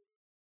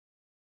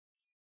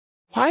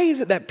 Why is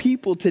it that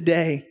people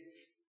today,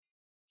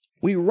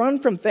 we run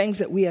from things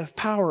that we have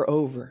power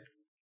over?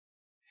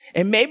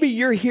 And maybe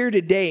you're here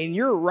today and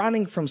you're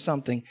running from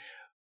something,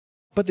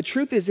 but the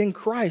truth is in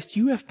Christ,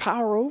 you have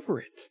power over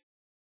it.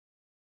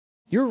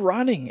 You're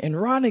running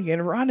and running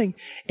and running,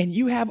 and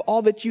you have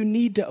all that you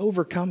need to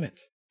overcome it.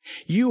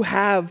 You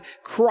have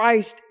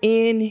Christ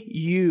in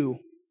you.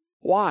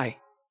 Why?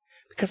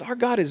 Because our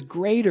God is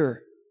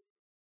greater.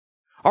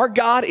 Our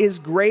God is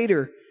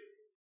greater.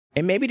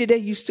 And maybe today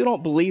you still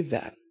don't believe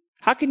that.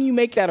 How can you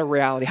make that a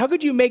reality? How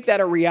could you make that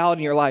a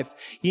reality in your life?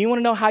 You want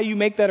to know how you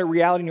make that a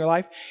reality in your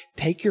life?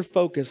 Take your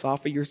focus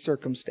off of your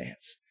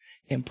circumstance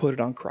and put it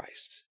on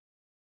Christ.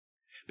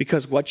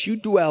 Because what you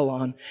dwell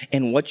on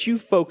and what you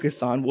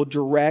focus on will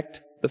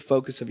direct the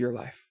focus of your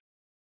life.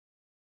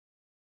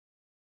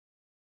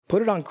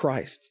 Put it on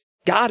Christ.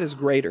 God is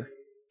greater.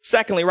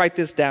 Secondly, write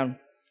this down.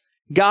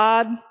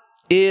 God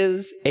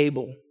is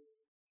able.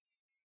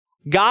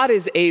 God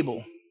is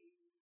able.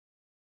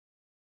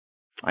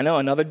 I know,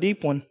 another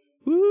deep one.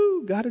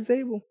 Woo, God is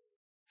able.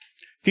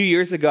 A few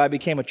years ago, I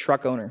became a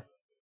truck owner.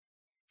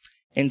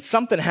 And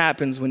something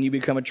happens when you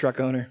become a truck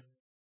owner.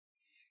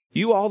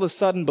 You all of a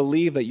sudden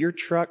believe that your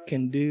truck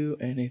can do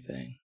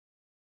anything.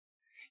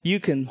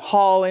 You can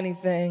haul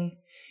anything.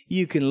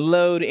 You can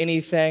load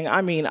anything.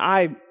 I mean,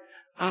 I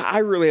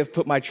really have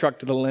put my truck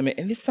to the limit.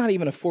 And it's not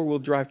even a four-wheel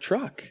drive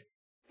truck.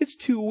 It's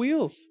two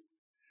wheels.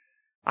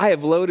 I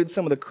have loaded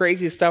some of the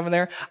craziest stuff in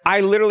there.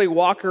 I literally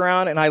walk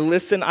around and I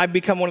listen. I've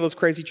become one of those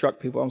crazy truck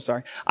people. I'm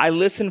sorry. I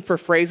listen for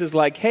phrases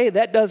like, hey,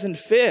 that doesn't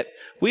fit.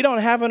 We don't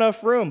have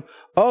enough room.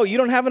 Oh, you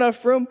don't have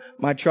enough room?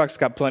 My truck's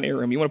got plenty of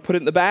room. You want to put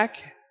it in the back?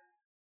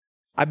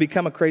 I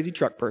become a crazy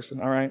truck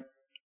person, all right?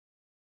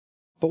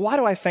 But why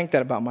do I think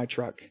that about my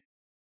truck?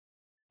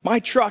 My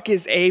truck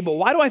is able.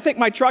 Why do I think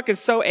my truck is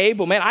so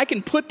able? Man, I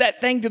can put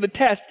that thing to the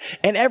test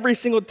and every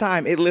single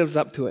time it lives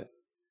up to it.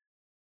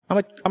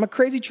 I'm a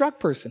crazy truck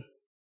person.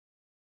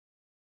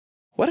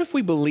 What if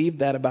we believed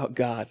that about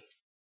God?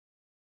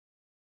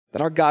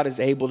 That our God is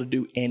able to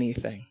do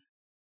anything.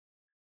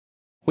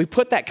 We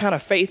put that kind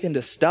of faith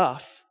into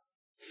stuff.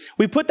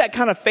 We put that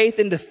kind of faith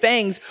into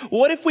things.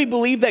 What if we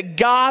believed that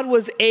God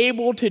was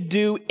able to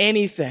do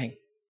anything?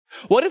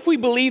 What if we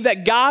believed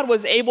that God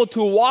was able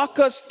to walk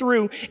us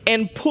through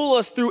and pull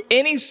us through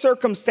any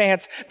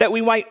circumstance that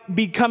we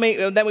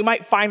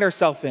might find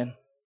ourselves in?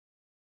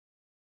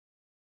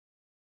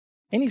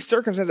 Any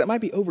circumstance that might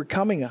be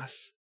overcoming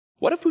us.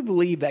 What if we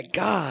believed that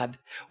God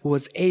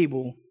was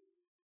able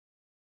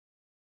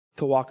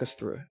to walk us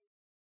through it?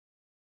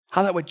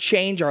 How that would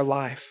change our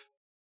life.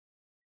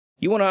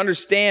 You want to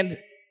understand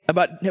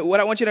what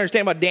I want you to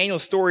understand about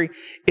Daniel's story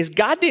is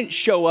God didn't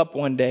show up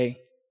one day,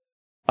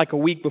 like a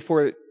week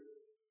before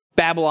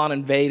Babylon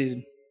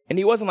invaded. And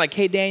he wasn't like,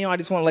 hey, Daniel, I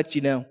just want to let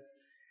you know.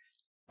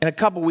 In a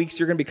couple weeks,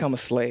 you're going to become a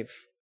slave.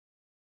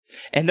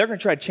 And they're going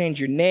to try to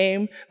change your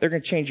name. They're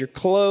going to change your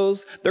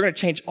clothes. They're going to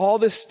change all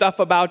this stuff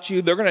about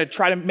you. They're going to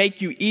try to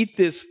make you eat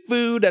this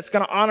food that's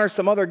going to honor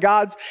some other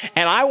gods.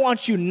 And I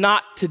want you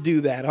not to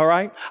do that, all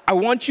right? I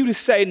want you to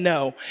say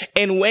no.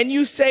 And when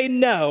you say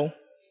no,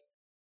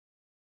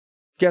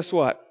 guess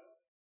what?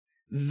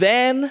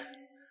 Then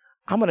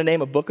I'm going to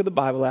name a book of the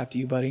Bible after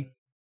you, buddy.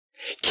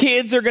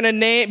 Kids are going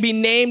to be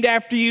named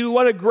after you.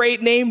 What a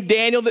great name,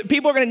 Daniel.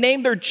 People are going to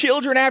name their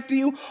children after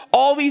you.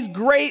 All these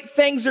great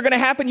things are going to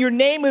happen. Your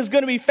name is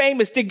going to be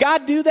famous. Did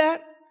God do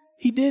that?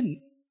 He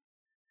didn't.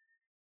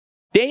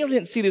 Daniel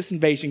didn't see this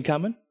invasion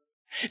coming.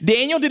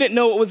 Daniel didn't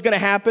know what was going to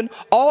happen.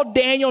 All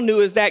Daniel knew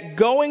is that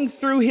going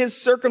through his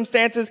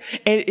circumstances,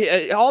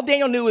 and all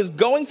Daniel knew is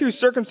going through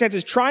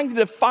circumstances, trying to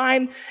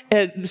define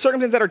the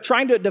circumstances that are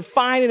trying to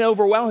define and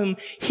overwhelm him.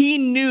 He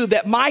knew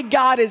that my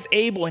God is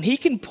able, and he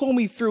can pull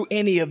me through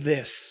any of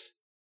this.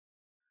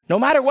 No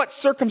matter what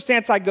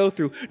circumstance I go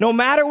through, no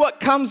matter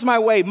what comes my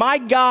way, my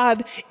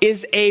God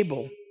is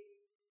able.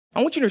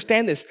 I want you to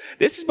understand this.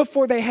 This is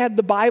before they had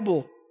the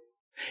Bible.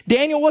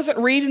 Daniel wasn't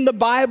reading the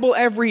Bible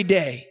every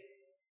day.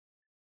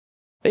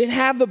 They didn't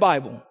have the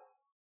Bible.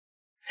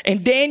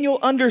 And Daniel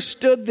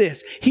understood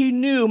this. He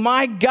knew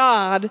my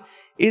God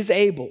is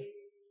able.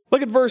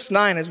 Look at verse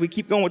 9 as we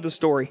keep going with the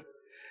story. It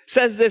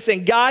says this,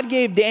 and God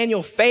gave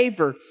Daniel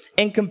favor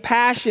and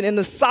compassion in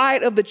the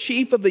sight of the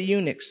chief of the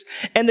eunuchs.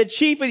 And the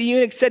chief of the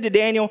eunuchs said to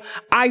Daniel,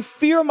 I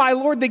fear my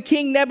lord the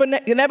king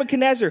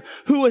Nebuchadnezzar,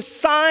 who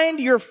assigned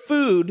your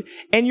food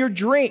and your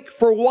drink.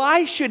 For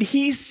why should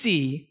he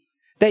see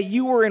that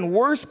you are in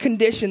worse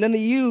condition than the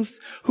youths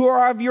who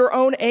are of your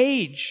own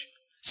age?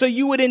 So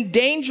you would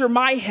endanger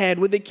my head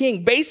with the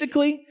king.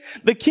 Basically,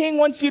 the king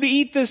wants you to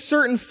eat this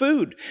certain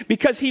food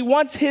because he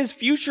wants his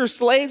future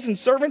slaves and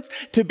servants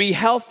to be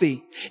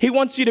healthy. He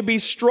wants you to be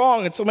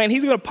strong. And so, man,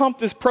 he's going to pump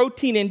this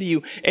protein into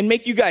you and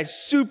make you guys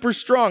super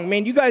strong.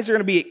 Man, you guys are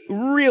going to be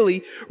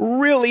really,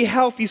 really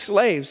healthy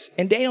slaves.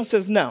 And Daniel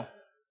says, no,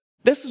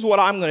 this is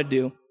what I'm going to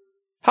do.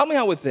 Help me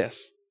out with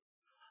this.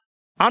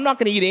 I'm not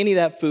going to eat any of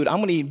that food. I'm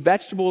going to eat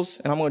vegetables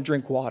and I'm going to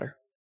drink water.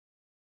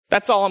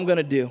 That's all I'm going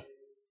to do.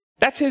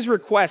 That's his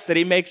request that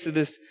he makes to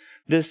this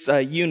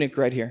eunuch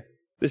right here,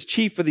 this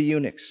chief of the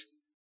eunuchs.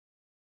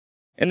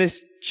 And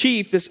this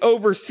chief, this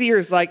overseer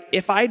is like,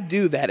 if I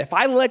do that, if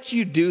I let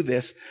you do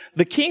this,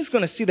 the king's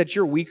going to see that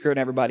you're weaker than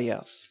everybody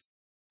else.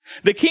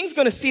 The king's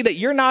going to see that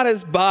you're not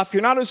as buff,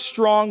 you're not as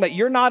strong, that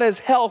you're not as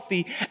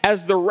healthy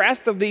as the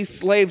rest of these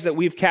slaves that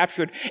we've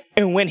captured.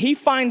 And when he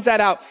finds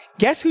that out,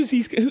 guess who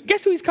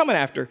he's coming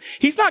after?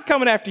 He's not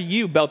coming after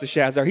you,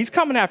 Belteshazzar. He's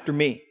coming after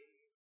me.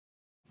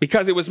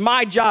 Because it was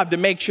my job to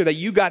make sure that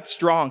you got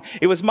strong.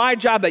 It was my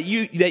job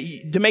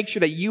to make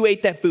sure that you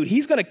ate that food.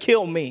 He's going to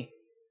kill me.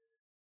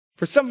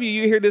 For some of you,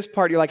 you hear this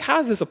part, you're like, how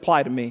does this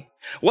apply to me?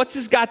 What's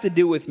this got to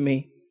do with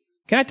me?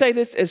 Can I tell you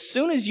this? As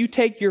soon as you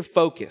take your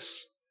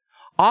focus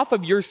off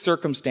of your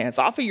circumstance,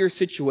 off of your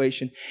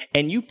situation,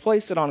 and you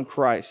place it on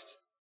Christ,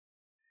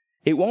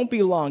 it won't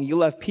be long.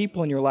 You'll have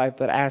people in your life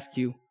that ask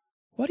you,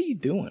 what are you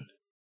doing?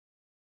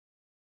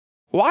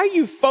 Why are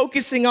you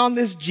focusing on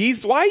this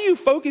Jesus? Why are you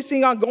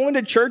focusing on going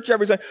to church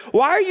every Sunday?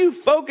 Why are you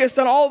focused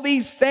on all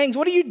these things?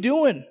 What are you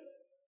doing?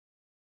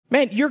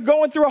 Man, you're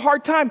going through a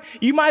hard time.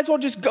 You might as well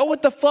just go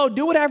with the flow.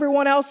 Do what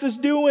everyone else is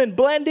doing.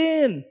 Blend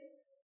in.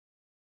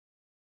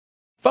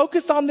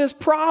 Focus on this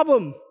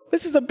problem.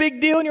 This is a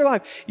big deal in your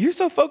life. You're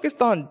so focused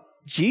on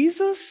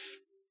Jesus?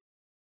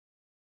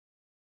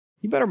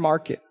 You better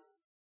mark it.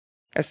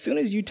 As soon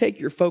as you take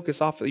your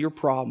focus off of your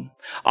problem,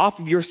 off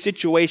of your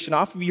situation,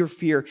 off of your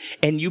fear,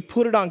 and you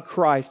put it on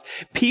Christ,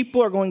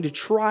 people are going to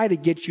try to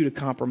get you to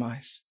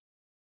compromise.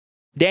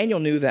 Daniel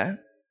knew that.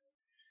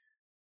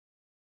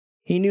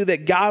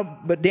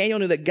 But Daniel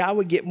knew that God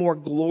would get more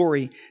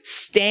glory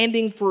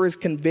standing for his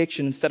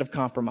conviction instead of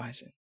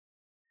compromising.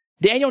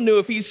 Daniel knew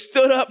if he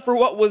stood up for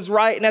what was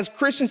right, and as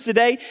Christians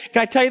today,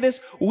 can I tell you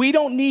this? We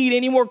don't need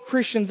any more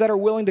Christians that are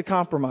willing to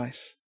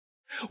compromise.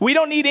 We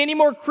don't need any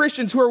more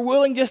Christians who are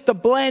willing just to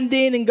blend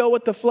in and go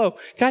with the flow.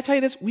 Can I tell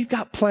you this? We've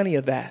got plenty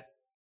of that.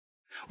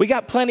 We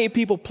got plenty of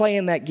people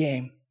playing that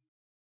game.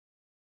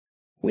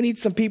 We need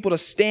some people to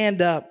stand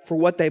up for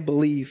what they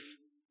believe.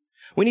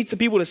 We need some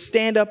people to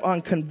stand up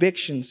on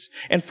convictions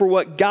and for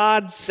what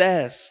God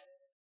says.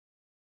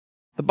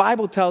 The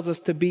Bible tells us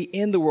to be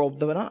in the world,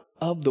 but not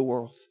of the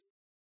world.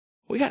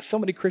 We got so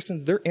many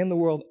Christians, they're in the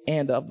world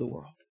and of the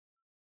world.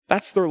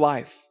 That's their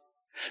life.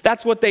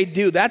 That's what they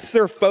do. That's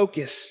their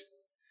focus.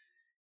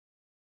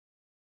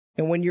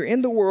 And when you're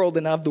in the world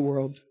and of the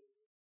world,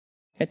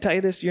 I tell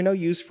you this, you're no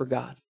use for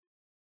God.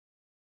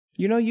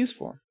 You're no use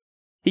for him.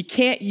 He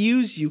can't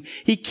use you.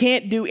 He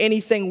can't do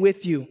anything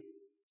with you.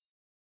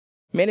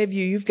 Many of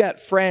you, you've got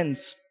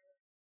friends.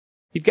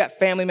 You've got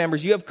family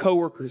members. You have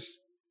coworkers.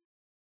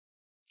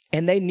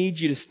 And they need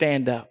you to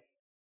stand up.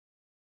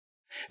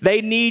 They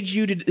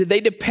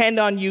depend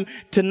on you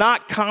to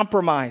not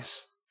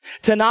compromise,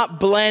 to not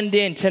blend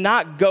in, to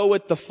not go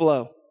with the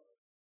flow.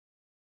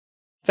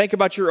 Think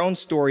about your own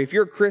story. If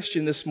you're a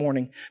Christian this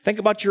morning, think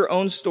about your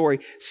own story.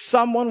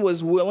 Someone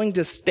was willing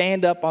to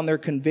stand up on their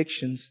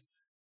convictions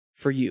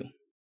for you.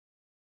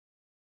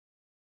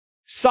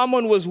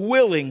 Someone was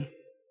willing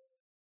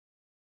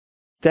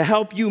to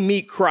help you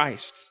meet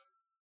Christ.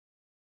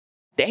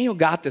 Daniel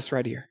got this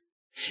right here.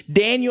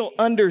 Daniel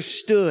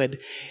understood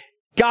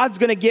God's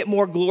going to get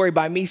more glory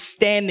by me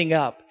standing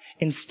up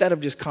instead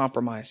of just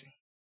compromising.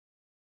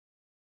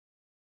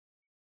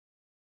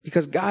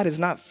 Because God is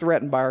not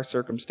threatened by our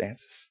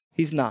circumstances.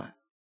 He's not.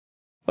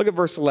 Look at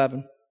verse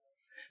 11.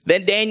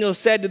 Then Daniel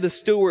said to the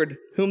steward,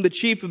 whom the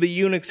chief of the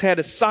eunuchs had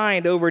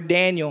assigned over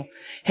Daniel,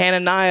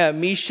 Hananiah,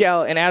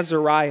 Mishael, and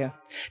Azariah,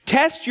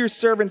 test your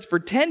servants for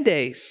 10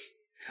 days.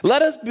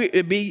 Let us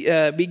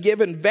be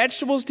given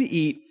vegetables to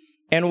eat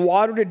and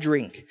water to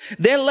drink.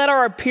 Then let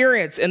our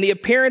appearance and the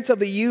appearance of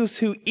the youths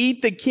who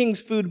eat the king's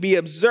food be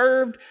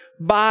observed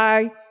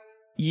by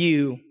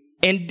you.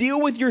 And deal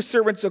with your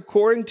servants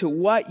according to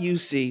what you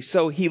see.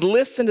 So he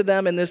listened to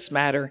them in this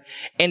matter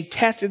and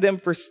tested them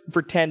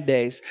for 10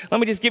 days.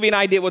 Let me just give you an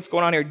idea of what's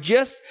going on here.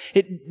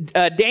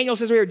 Daniel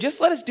says right here,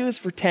 just let us do this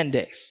for 10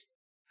 days.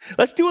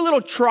 Let's do a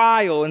little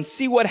trial and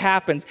see what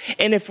happens.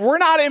 And if we're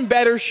not in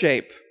better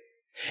shape,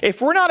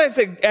 if we're not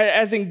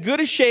as in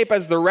good a shape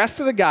as the rest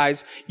of the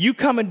guys, you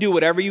come and do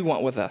whatever you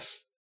want with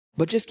us.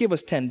 But just give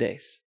us 10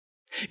 days.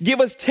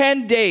 Give us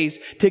 10 days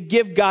to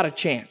give God a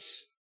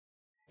chance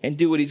and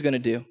do what he's going to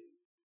do.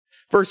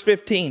 Verse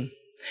 15,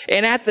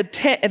 and at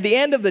the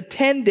end of the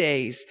 10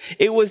 days,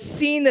 it was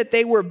seen that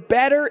they were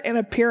better in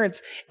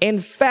appearance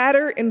and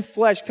fatter in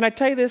flesh. Can I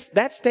tell you this?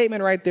 That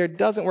statement right there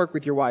doesn't work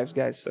with your wives,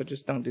 guys, so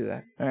just don't do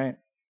that, all right?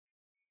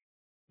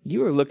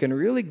 You are looking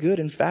really good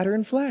and fatter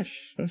in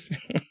flesh.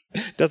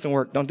 Doesn't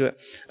work, don't do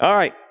it. All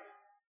right,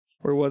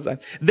 where was I?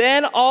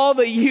 Then all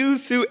the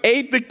youths who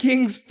ate the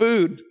king's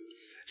food.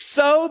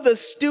 So the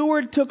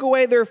steward took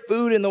away their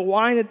food and the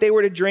wine that they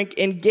were to drink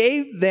and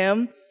gave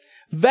them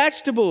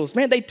vegetables.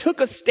 Man, they took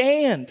a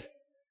stand.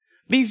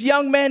 These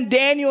young men,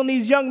 Daniel and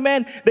these young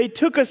men, they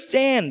took a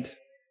stand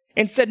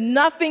and said,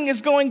 nothing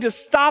is going to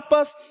stop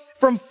us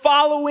from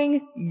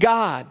following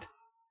God.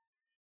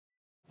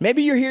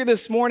 Maybe you're here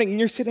this morning and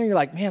you're sitting there, you're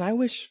like, man,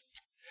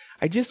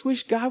 I just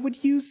wish God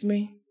would use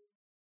me.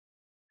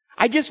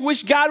 I just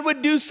wish God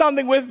would do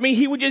something with me.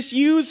 He would just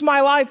use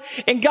my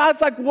life. And God's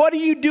like, what are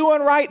you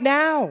doing right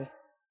now?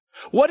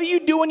 What are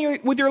you doing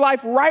with your life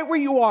right where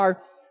you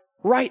are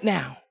right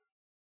now?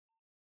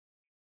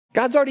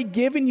 God's already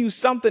given you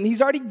something.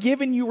 He's already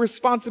given you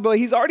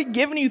responsibility. He's already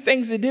given you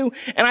things to do.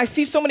 And I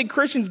see so many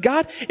Christians,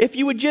 God, if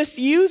you would just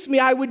use me,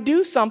 I would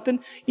do something.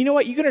 You know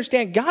what? You can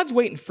understand God's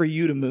waiting for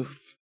you to move.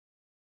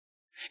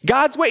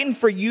 God's waiting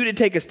for you to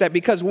take a step,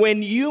 because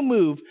when you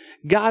move,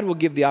 God will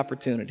give the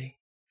opportunity.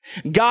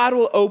 God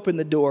will open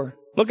the door.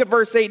 Look at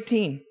verse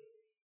 18.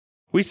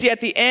 We see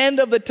at the end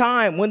of the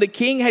time when the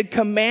king had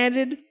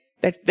commanded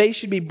that they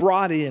should be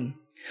brought in,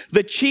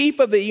 the chief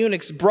of the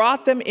eunuchs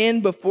brought them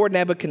in before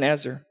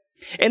Nebuchadnezzar.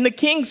 And the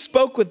king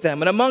spoke with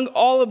them, and among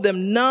all of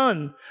them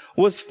none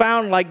was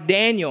found like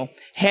Daniel,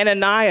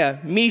 Hananiah,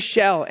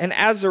 Mishael, and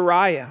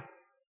Azariah.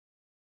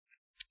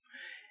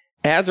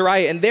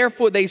 And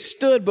therefore they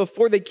stood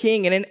before the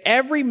king, and in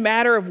every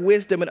matter of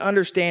wisdom and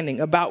understanding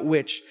about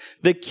which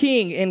the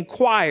king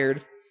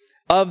inquired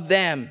of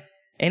them.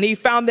 And he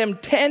found them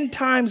 10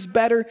 times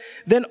better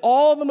than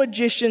all the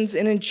magicians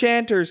and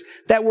enchanters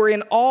that were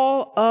in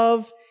all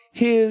of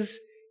his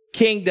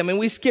kingdom. And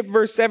we skip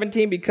verse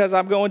 17 because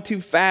I'm going too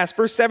fast.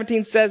 Verse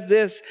 17 says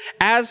this,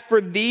 as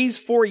for these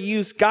 4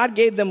 youths, God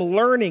gave them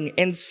learning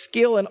and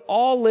skill in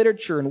all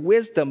literature and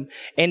wisdom.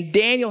 And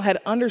Daniel had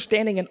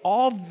understanding in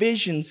all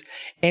visions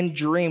and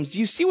dreams. Do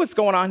you see what's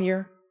going on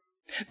here?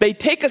 They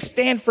take a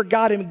stand for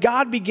God, and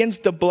God begins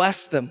to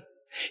bless them.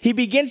 He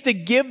begins to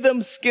give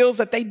them skills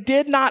that they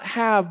did not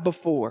have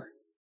before.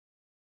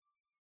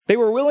 They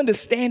were willing to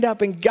stand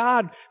up, and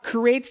God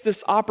creates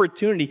this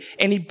opportunity,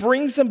 and he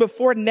brings them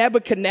before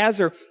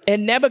Nebuchadnezzar,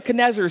 and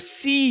Nebuchadnezzar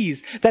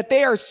sees that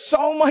they are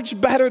so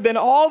much better than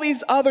all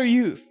these other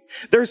youth.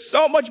 They're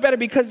so much better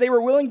because they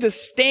were willing to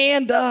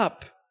stand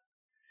up.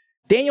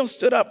 Daniel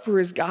stood up for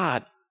his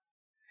God.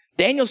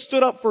 Daniel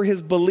stood up for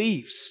his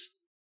beliefs.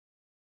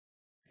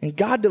 And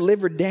God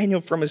delivered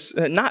Daniel from his,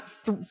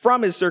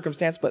 from his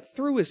circumstance, but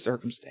through his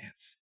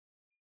circumstance.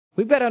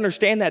 We better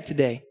understand that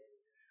today.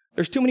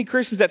 There's too many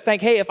Christians that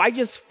think, hey, if I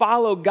just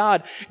follow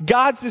God,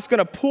 God's just going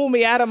to pull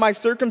me out of my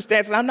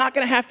circumstance and I'm not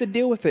going to have to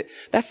deal with it.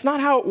 That's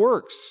not how it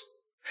works.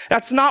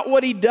 That's not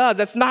what he does.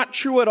 That's not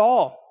true at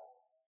all.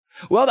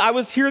 Well, I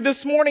was here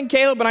this morning,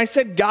 Caleb, and I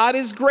said, God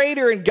is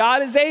greater and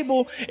God is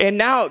able. And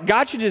now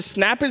God should just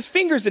snap his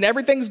fingers and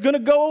everything's going to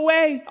go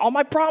away. All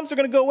my problems are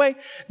going to go away.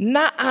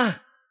 Nuh-uh.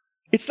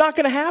 It's not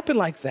going to happen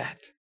like that.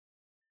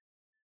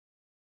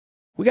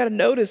 We got to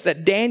notice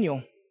that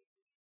Daniel,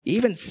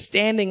 even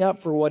standing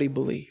up for what he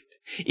believed,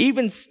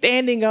 even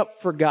standing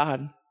up for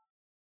God,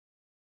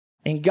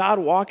 and God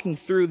walking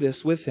through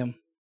this with him.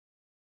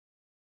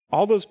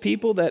 All those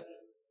people that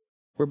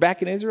were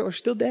back in Israel are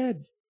still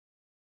dead.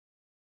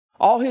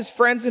 All his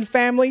friends and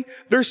family,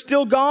 they're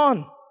still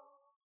gone.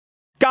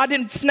 God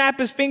didn't snap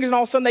his fingers and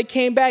all of a sudden they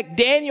came back.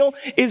 Daniel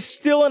is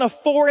still in a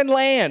foreign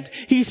land.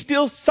 He's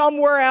still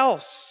somewhere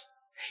else.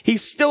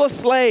 He's still a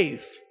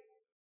slave.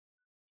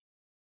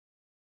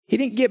 He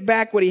didn't get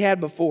back what he had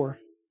before,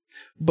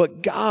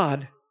 but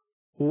God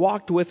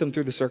walked with him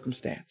through the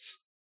circumstance.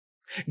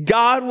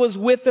 God was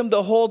with him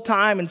the whole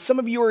time. And some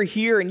of you are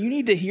here and you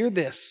need to hear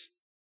this.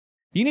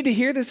 You need to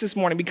hear this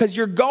morning because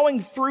you're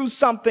going through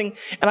something.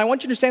 And I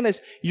want you to understand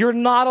this. You're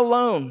not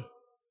alone.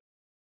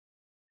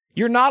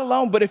 You're not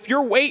alone. But if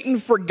you're waiting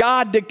for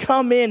God to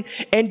come in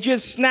and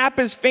just snap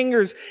his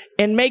fingers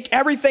and make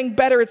everything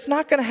better, it's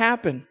not going to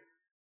happen.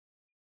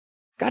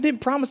 God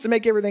didn't promise to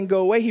make everything go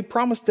away. He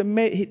promised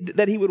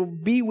that he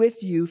would be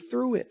with you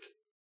through it.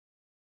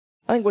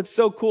 I think what's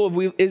so cool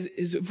is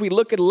if we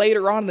look at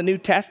later on in the New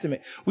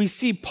Testament, we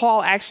see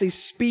Paul actually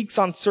speaks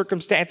on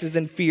circumstances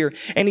and fear.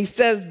 And he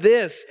says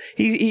this,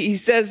 he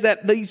says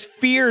that these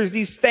fears,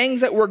 these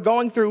things that we're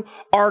going through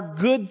are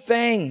good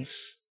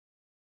things.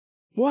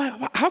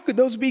 Why? How could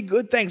those be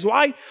good things?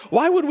 Why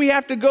would we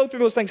have to go through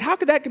those things? How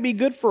could that be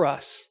good for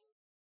us?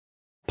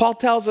 Paul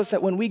tells us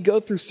that when we go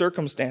through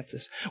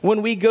circumstances,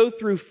 when we go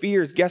through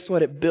fears, guess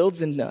what? It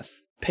builds in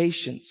us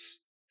patience.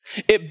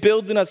 It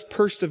builds in us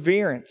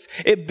perseverance.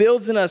 It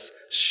builds in us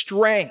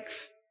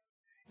strength.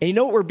 And you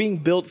know what we're being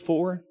built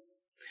for?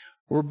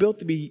 We're built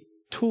to be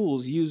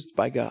tools used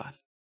by God.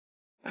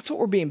 That's what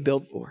we're being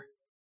built for.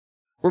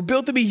 We're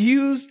built to be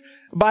used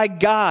by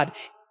God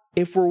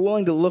if we're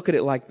willing to look at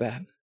it like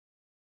that.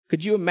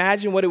 Could you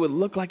imagine what it would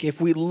look like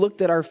if we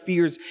looked at our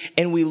fears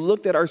and we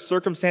looked at our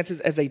circumstances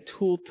as a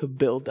tool to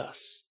build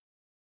us?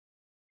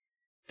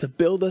 To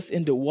build us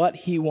into what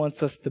he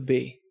wants us to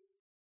be.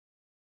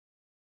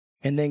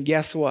 And then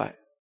guess what?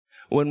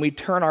 When we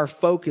turn our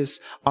focus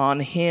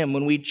on him,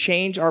 when we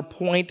change our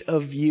point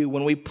of view,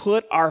 when we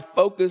put our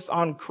focus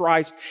on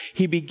Christ,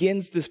 he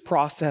begins this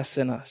process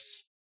in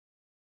us.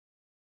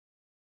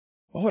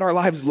 What would our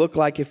lives look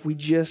like if we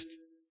just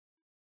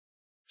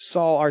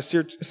saw our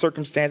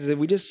circumstances, if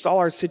we just saw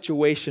our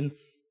situation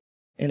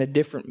in a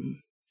different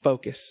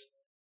focus?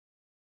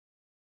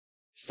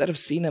 Instead of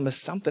seeing them as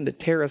something to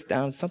tear us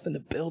down, something to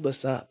build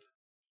us up.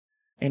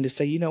 And to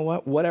say, you know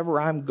what? Whatever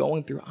I'm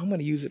going through, I'm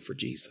going to use it for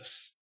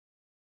Jesus.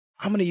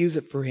 I'm going to use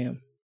it for him.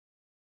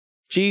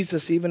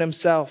 Jesus, even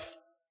himself,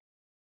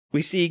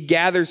 we see he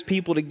gathers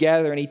people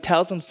together and he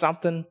tells them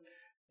something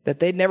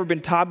that they'd never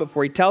been taught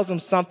before. He tells them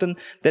something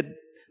that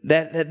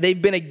they've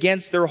been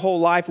against their whole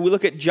life. We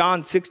look at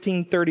John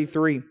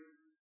 16:33.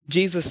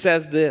 Jesus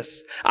says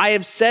this, I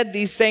have said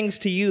these things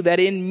to you that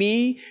in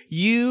me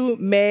you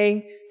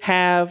may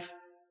have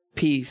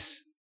peace.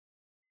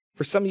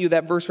 For some of you,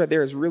 that verse right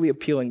there is really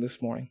appealing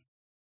this morning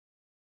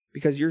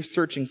because you're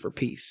searching for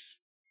peace.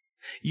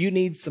 You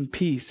need some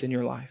peace in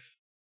your life.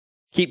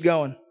 Keep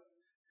going.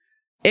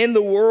 In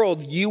the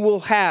world, you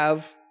will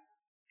have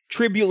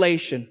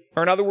tribulation,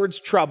 or in other words,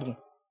 trouble.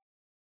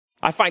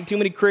 I find too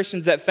many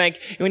Christians that think,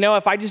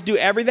 if I just do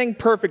everything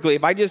perfectly,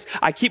 if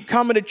I keep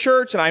coming to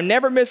church and I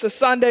never miss a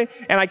Sunday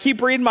and I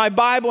keep reading my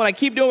Bible and I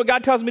keep doing what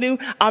God tells me to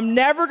do, I'm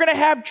never going to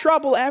have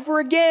trouble ever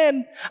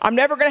again. I'm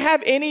never going to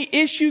have any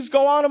issues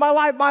go on in my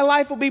life. My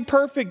life will be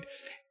perfect.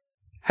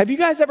 Have you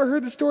guys ever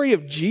heard the story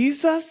of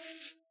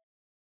Jesus?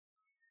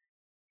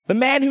 The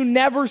man who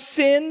never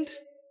sinned,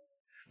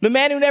 the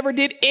man who never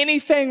did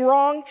anything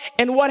wrong.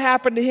 And what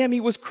happened to him?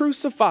 He was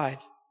crucified.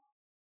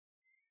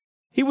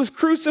 He was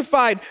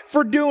crucified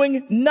for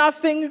doing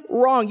nothing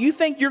wrong. You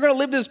think you're going to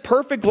live this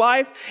perfect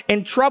life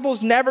and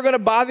trouble's never going to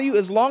bother you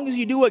as long as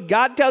you do what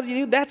God tells you to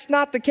do? That's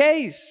not the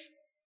case.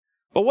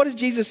 But what does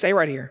Jesus say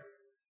right here?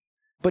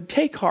 But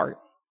take heart.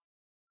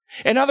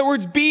 In other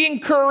words, be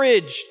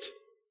encouraged.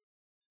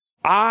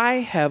 I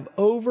have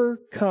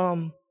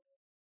overcome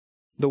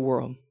the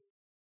world.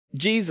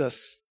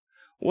 Jesus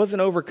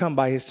wasn't overcome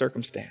by his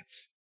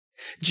circumstance.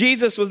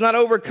 Jesus was not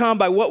overcome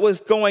by what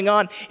was going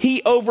on.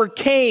 He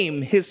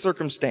overcame his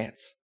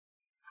circumstance.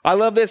 I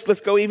love this. Let's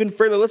go even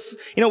further.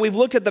 We've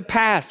looked at the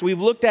past. We've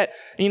looked at,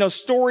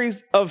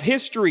 stories of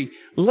history.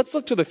 Let's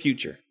look to the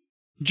future.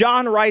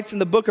 John writes in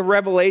the book of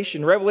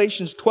Revelation,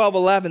 Revelations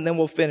 12:11, then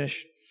we'll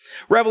finish.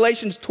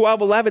 Revelations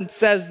 12:11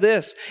 says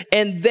this,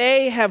 and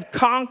they have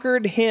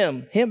conquered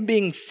him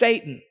being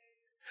Satan,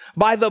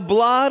 by the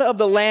blood of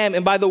the Lamb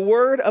and by the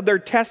word of their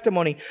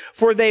testimony,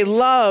 for they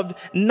loved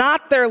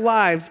not their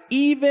lives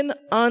even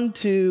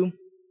unto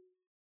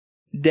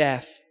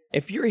death.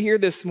 If you're here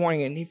this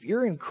morning and if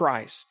you're in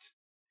Christ,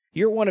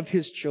 you're one of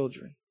his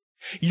children.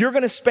 You're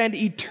going to spend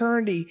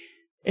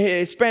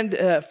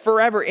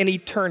forever in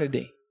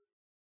eternity.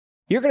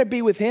 You're going to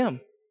be with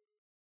him.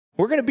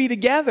 We're going to be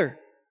together.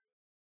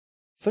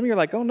 Some of you are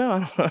like, oh no,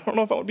 I don't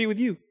know if I want to be with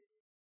you.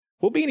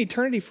 We'll be in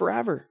eternity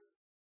forever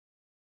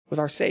with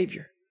our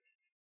Savior.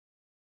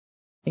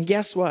 And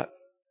guess what?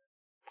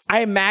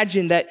 I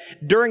imagine that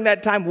during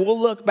that time, we'll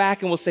look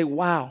back and we'll say,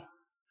 wow,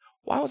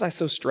 why was I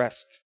so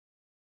stressed?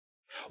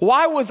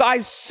 Why was I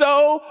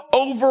so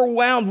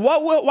overwhelmed? Why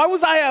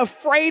was I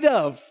afraid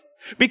of?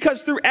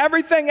 Because through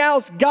everything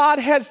else, God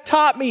has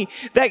taught me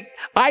that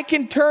I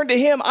can turn to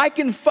him. I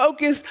can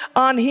focus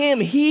on him.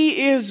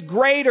 He is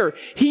greater.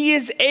 He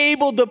is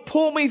able to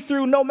pull me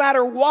through no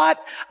matter what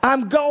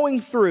I'm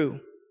going through.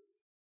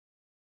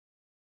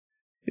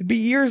 It'd be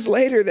years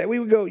later that we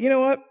would go, you know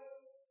what?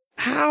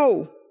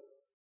 How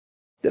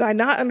did I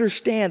not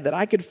understand that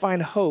I could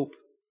find hope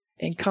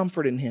and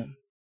comfort in him?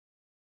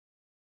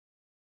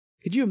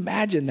 Could you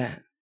imagine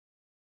that?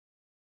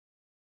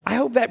 I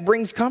hope that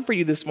brings comfort to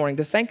you this morning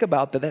to think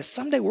about that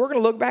someday we're going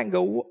to look back and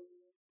go,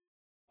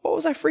 what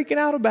was I freaking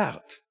out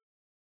about?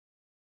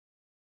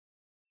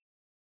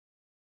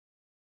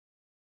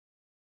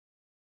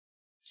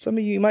 Some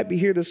of you might be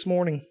here this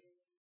morning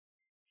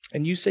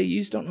and you say you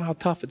just don't know how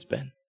tough it's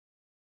been.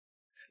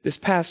 This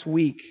past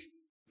week,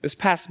 this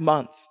past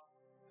month,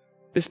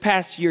 this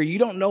past year, you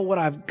don't know what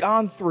I've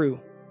gone through.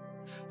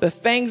 The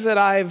things that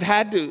I've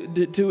had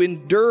to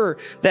endure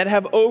that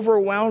have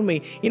overwhelmed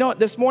me. You know what?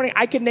 This morning,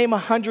 I could name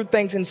 100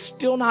 things and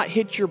still not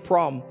hit your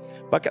problem.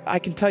 But I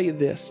can tell you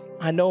this.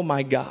 I know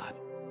my God.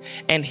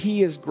 And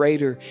he is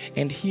greater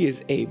and he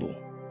is able.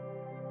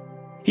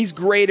 He's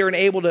greater and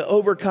able to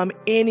overcome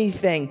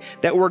anything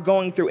that we're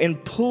going through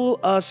and pull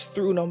us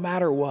through no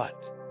matter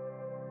what.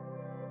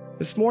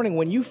 This morning,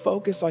 when you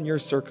focus on your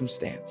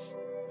circumstance,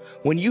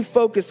 when you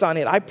focus on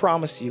it, I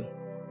promise you,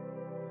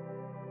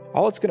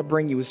 all it's going to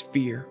bring you is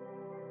fear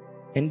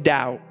and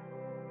doubt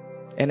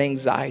and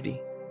anxiety.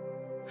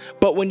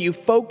 But when you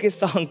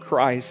focus on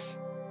Christ,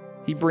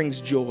 he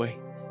brings joy.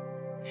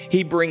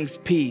 He brings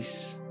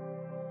peace.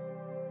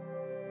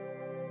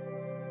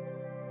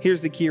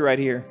 Here's the key right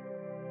here.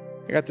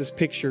 I got this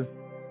picture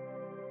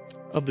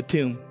of the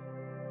tomb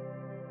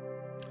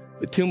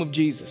of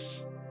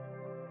Jesus.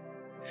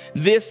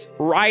 This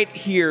right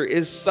here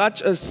is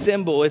such a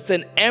symbol. It's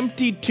an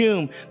empty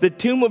tomb, the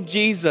tomb of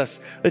Jesus,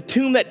 the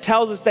tomb that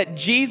tells us that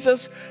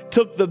Jesus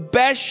took the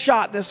best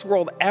shot this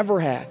world ever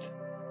had.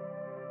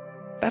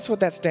 That's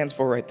what that stands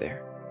for right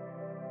there.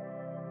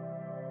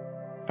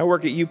 I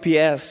work at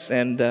UPS,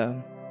 and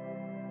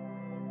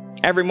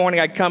every morning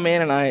I come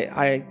in and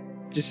I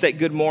just say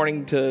good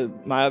morning to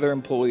my other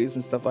employees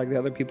and stuff like the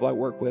other people I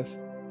work with.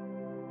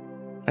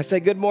 I say,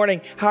 good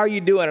morning, how are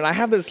you doing? And I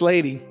have this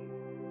lady.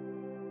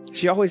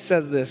 She always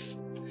says this,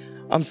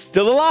 I'm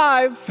still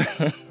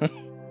alive.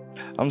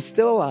 I'm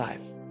still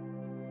alive.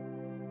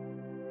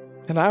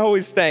 And I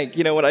always think,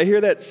 when I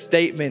hear that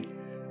statement,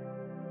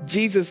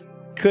 Jesus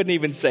couldn't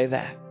even say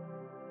that.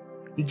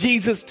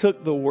 Jesus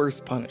took the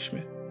worst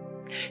punishment.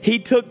 He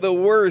took the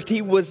worst.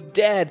 He was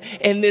dead.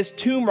 And this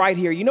tomb right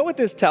here, you know what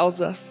this tells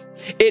us?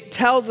 It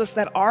tells us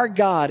that our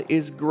God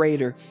is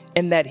greater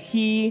and that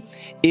he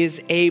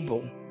is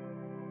able.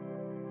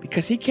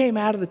 Because he came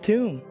out of the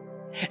tomb.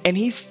 And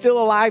he's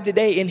still alive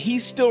today, and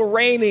he's still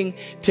reigning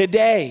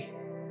today.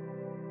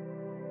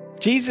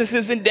 Jesus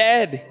isn't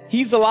dead.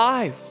 He's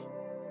alive.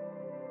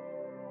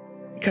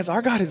 Because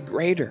our God is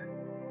greater.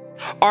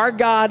 Our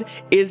God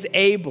is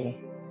able.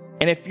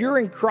 And if you're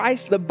in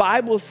Christ, the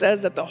Bible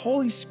says that the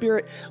Holy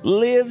Spirit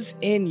lives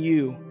in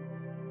you.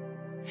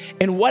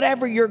 And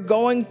whatever you're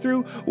going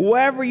through,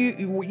 whatever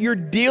you're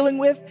dealing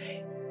with,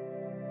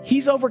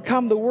 he's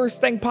overcome the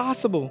worst thing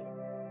possible.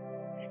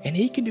 And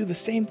he can do the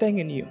same thing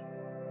in you.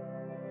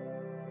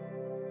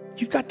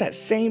 You've got that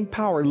same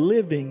power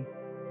living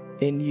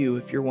in you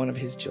if you're one of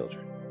his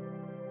children.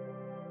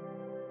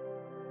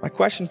 My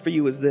question for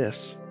you is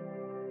this.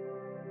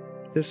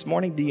 This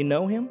morning, do you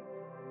know him?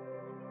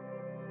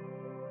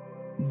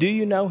 Do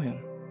you know him?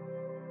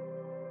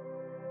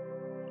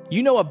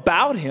 You know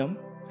about him.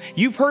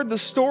 You've heard the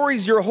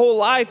stories your whole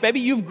life.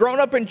 Maybe you've grown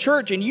up in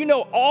church and you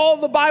know all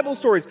the Bible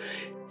stories.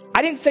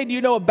 I didn't say do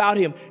you know about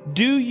him.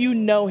 Do you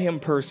know him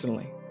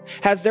personally?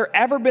 Has there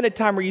ever been a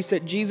time where you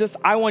said, Jesus,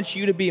 I want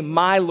you to be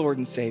my Lord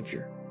and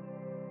Savior?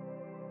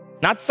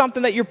 Not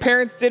something that your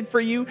parents did for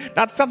you,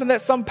 not something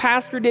that some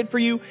pastor did for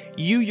you,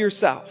 you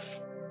yourself.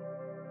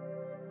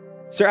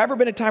 Has there ever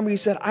been a time where you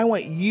said, I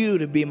want you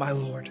to be my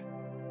Lord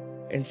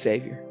and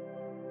Savior?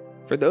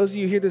 For those of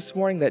you here this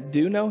morning that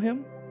do know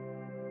him,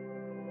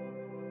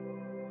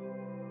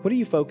 what are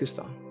you focused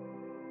on?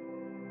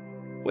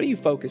 What are you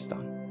focused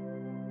on?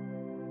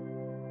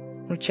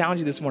 I want to challenge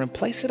you this morning.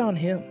 Place it on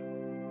him.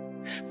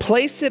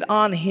 Place it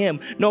on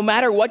him. No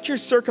matter what your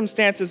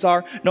circumstances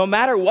are, no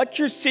matter what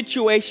your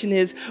situation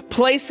is,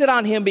 place it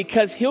on him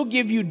because he'll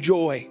give you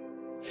joy.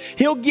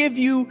 He'll give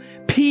you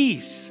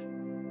peace.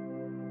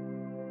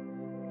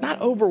 Not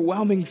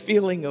overwhelming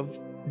feeling of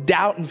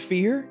doubt and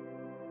fear,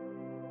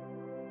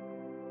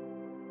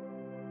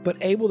 but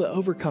able to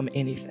overcome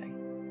anything.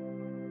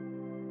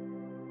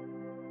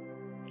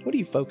 What do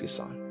you focus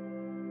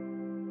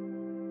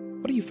on?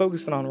 What are you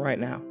focusing on right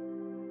now?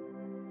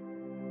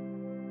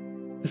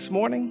 This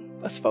morning,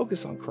 let's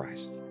focus on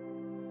Christ.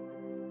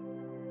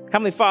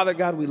 Heavenly Father,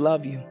 God, we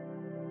love you.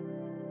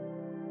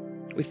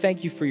 We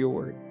thank you for your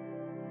word.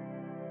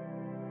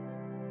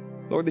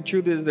 Lord, the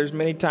truth is there's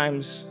many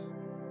times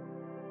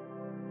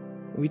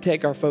we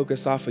take our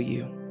focus off of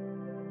you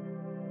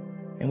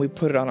and we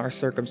put it on our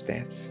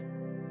circumstance.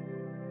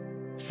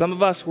 Some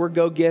of us, we're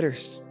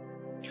go-getters.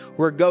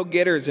 We're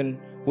go-getters and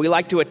we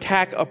like to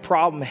attack a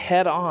problem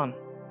head on.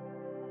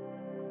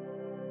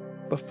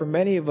 But for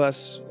many of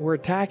us, we're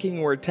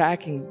attacking,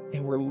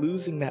 and we're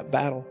losing that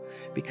battle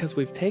because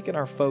we've taken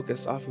our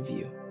focus off of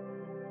you.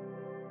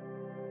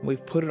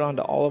 We've put it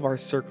onto all of our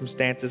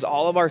circumstances,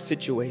 all of our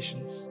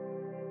situations.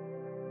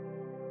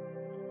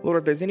 Lord,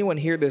 if there's anyone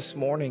here this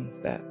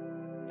morning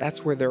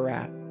that's where they're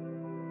at,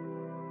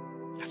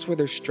 that's where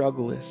their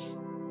struggle is,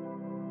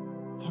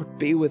 Lord,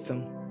 be with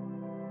them.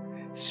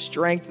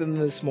 Strengthen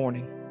them this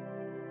morning.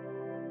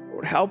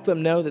 Lord, help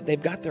them know that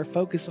they've got their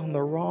focus on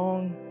the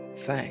wrong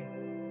thing.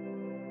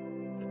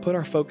 Put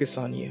our focus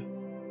on you.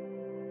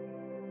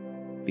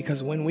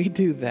 Because when we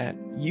do that,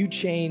 you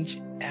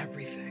change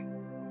everything.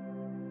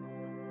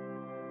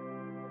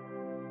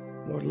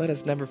 Lord, let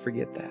us never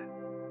forget that.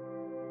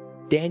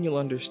 Daniel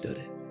understood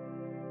it.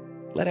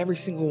 Let every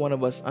single one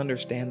of us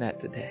understand that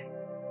today.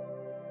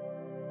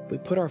 We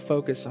put our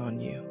focus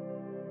on you.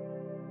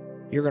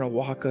 You're going to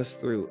walk us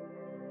through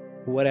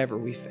whatever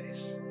we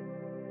face.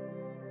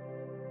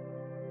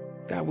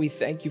 God, we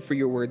thank you for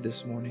your word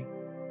this morning.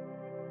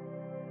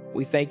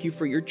 We thank you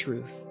for your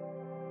truth.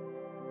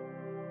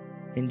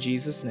 In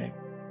Jesus' name,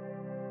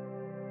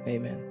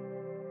 amen.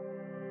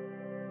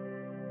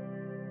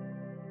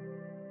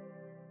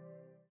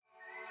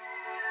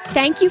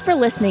 Thank you for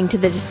listening to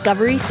the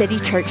Discovery City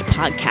Church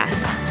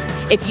podcast.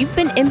 If you've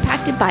been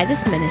impacted by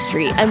this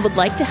ministry and would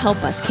like to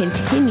help us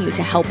continue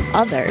to help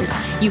others,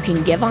 you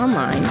can give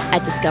online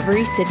at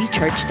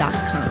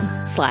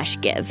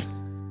discoverycitychurch.com/give.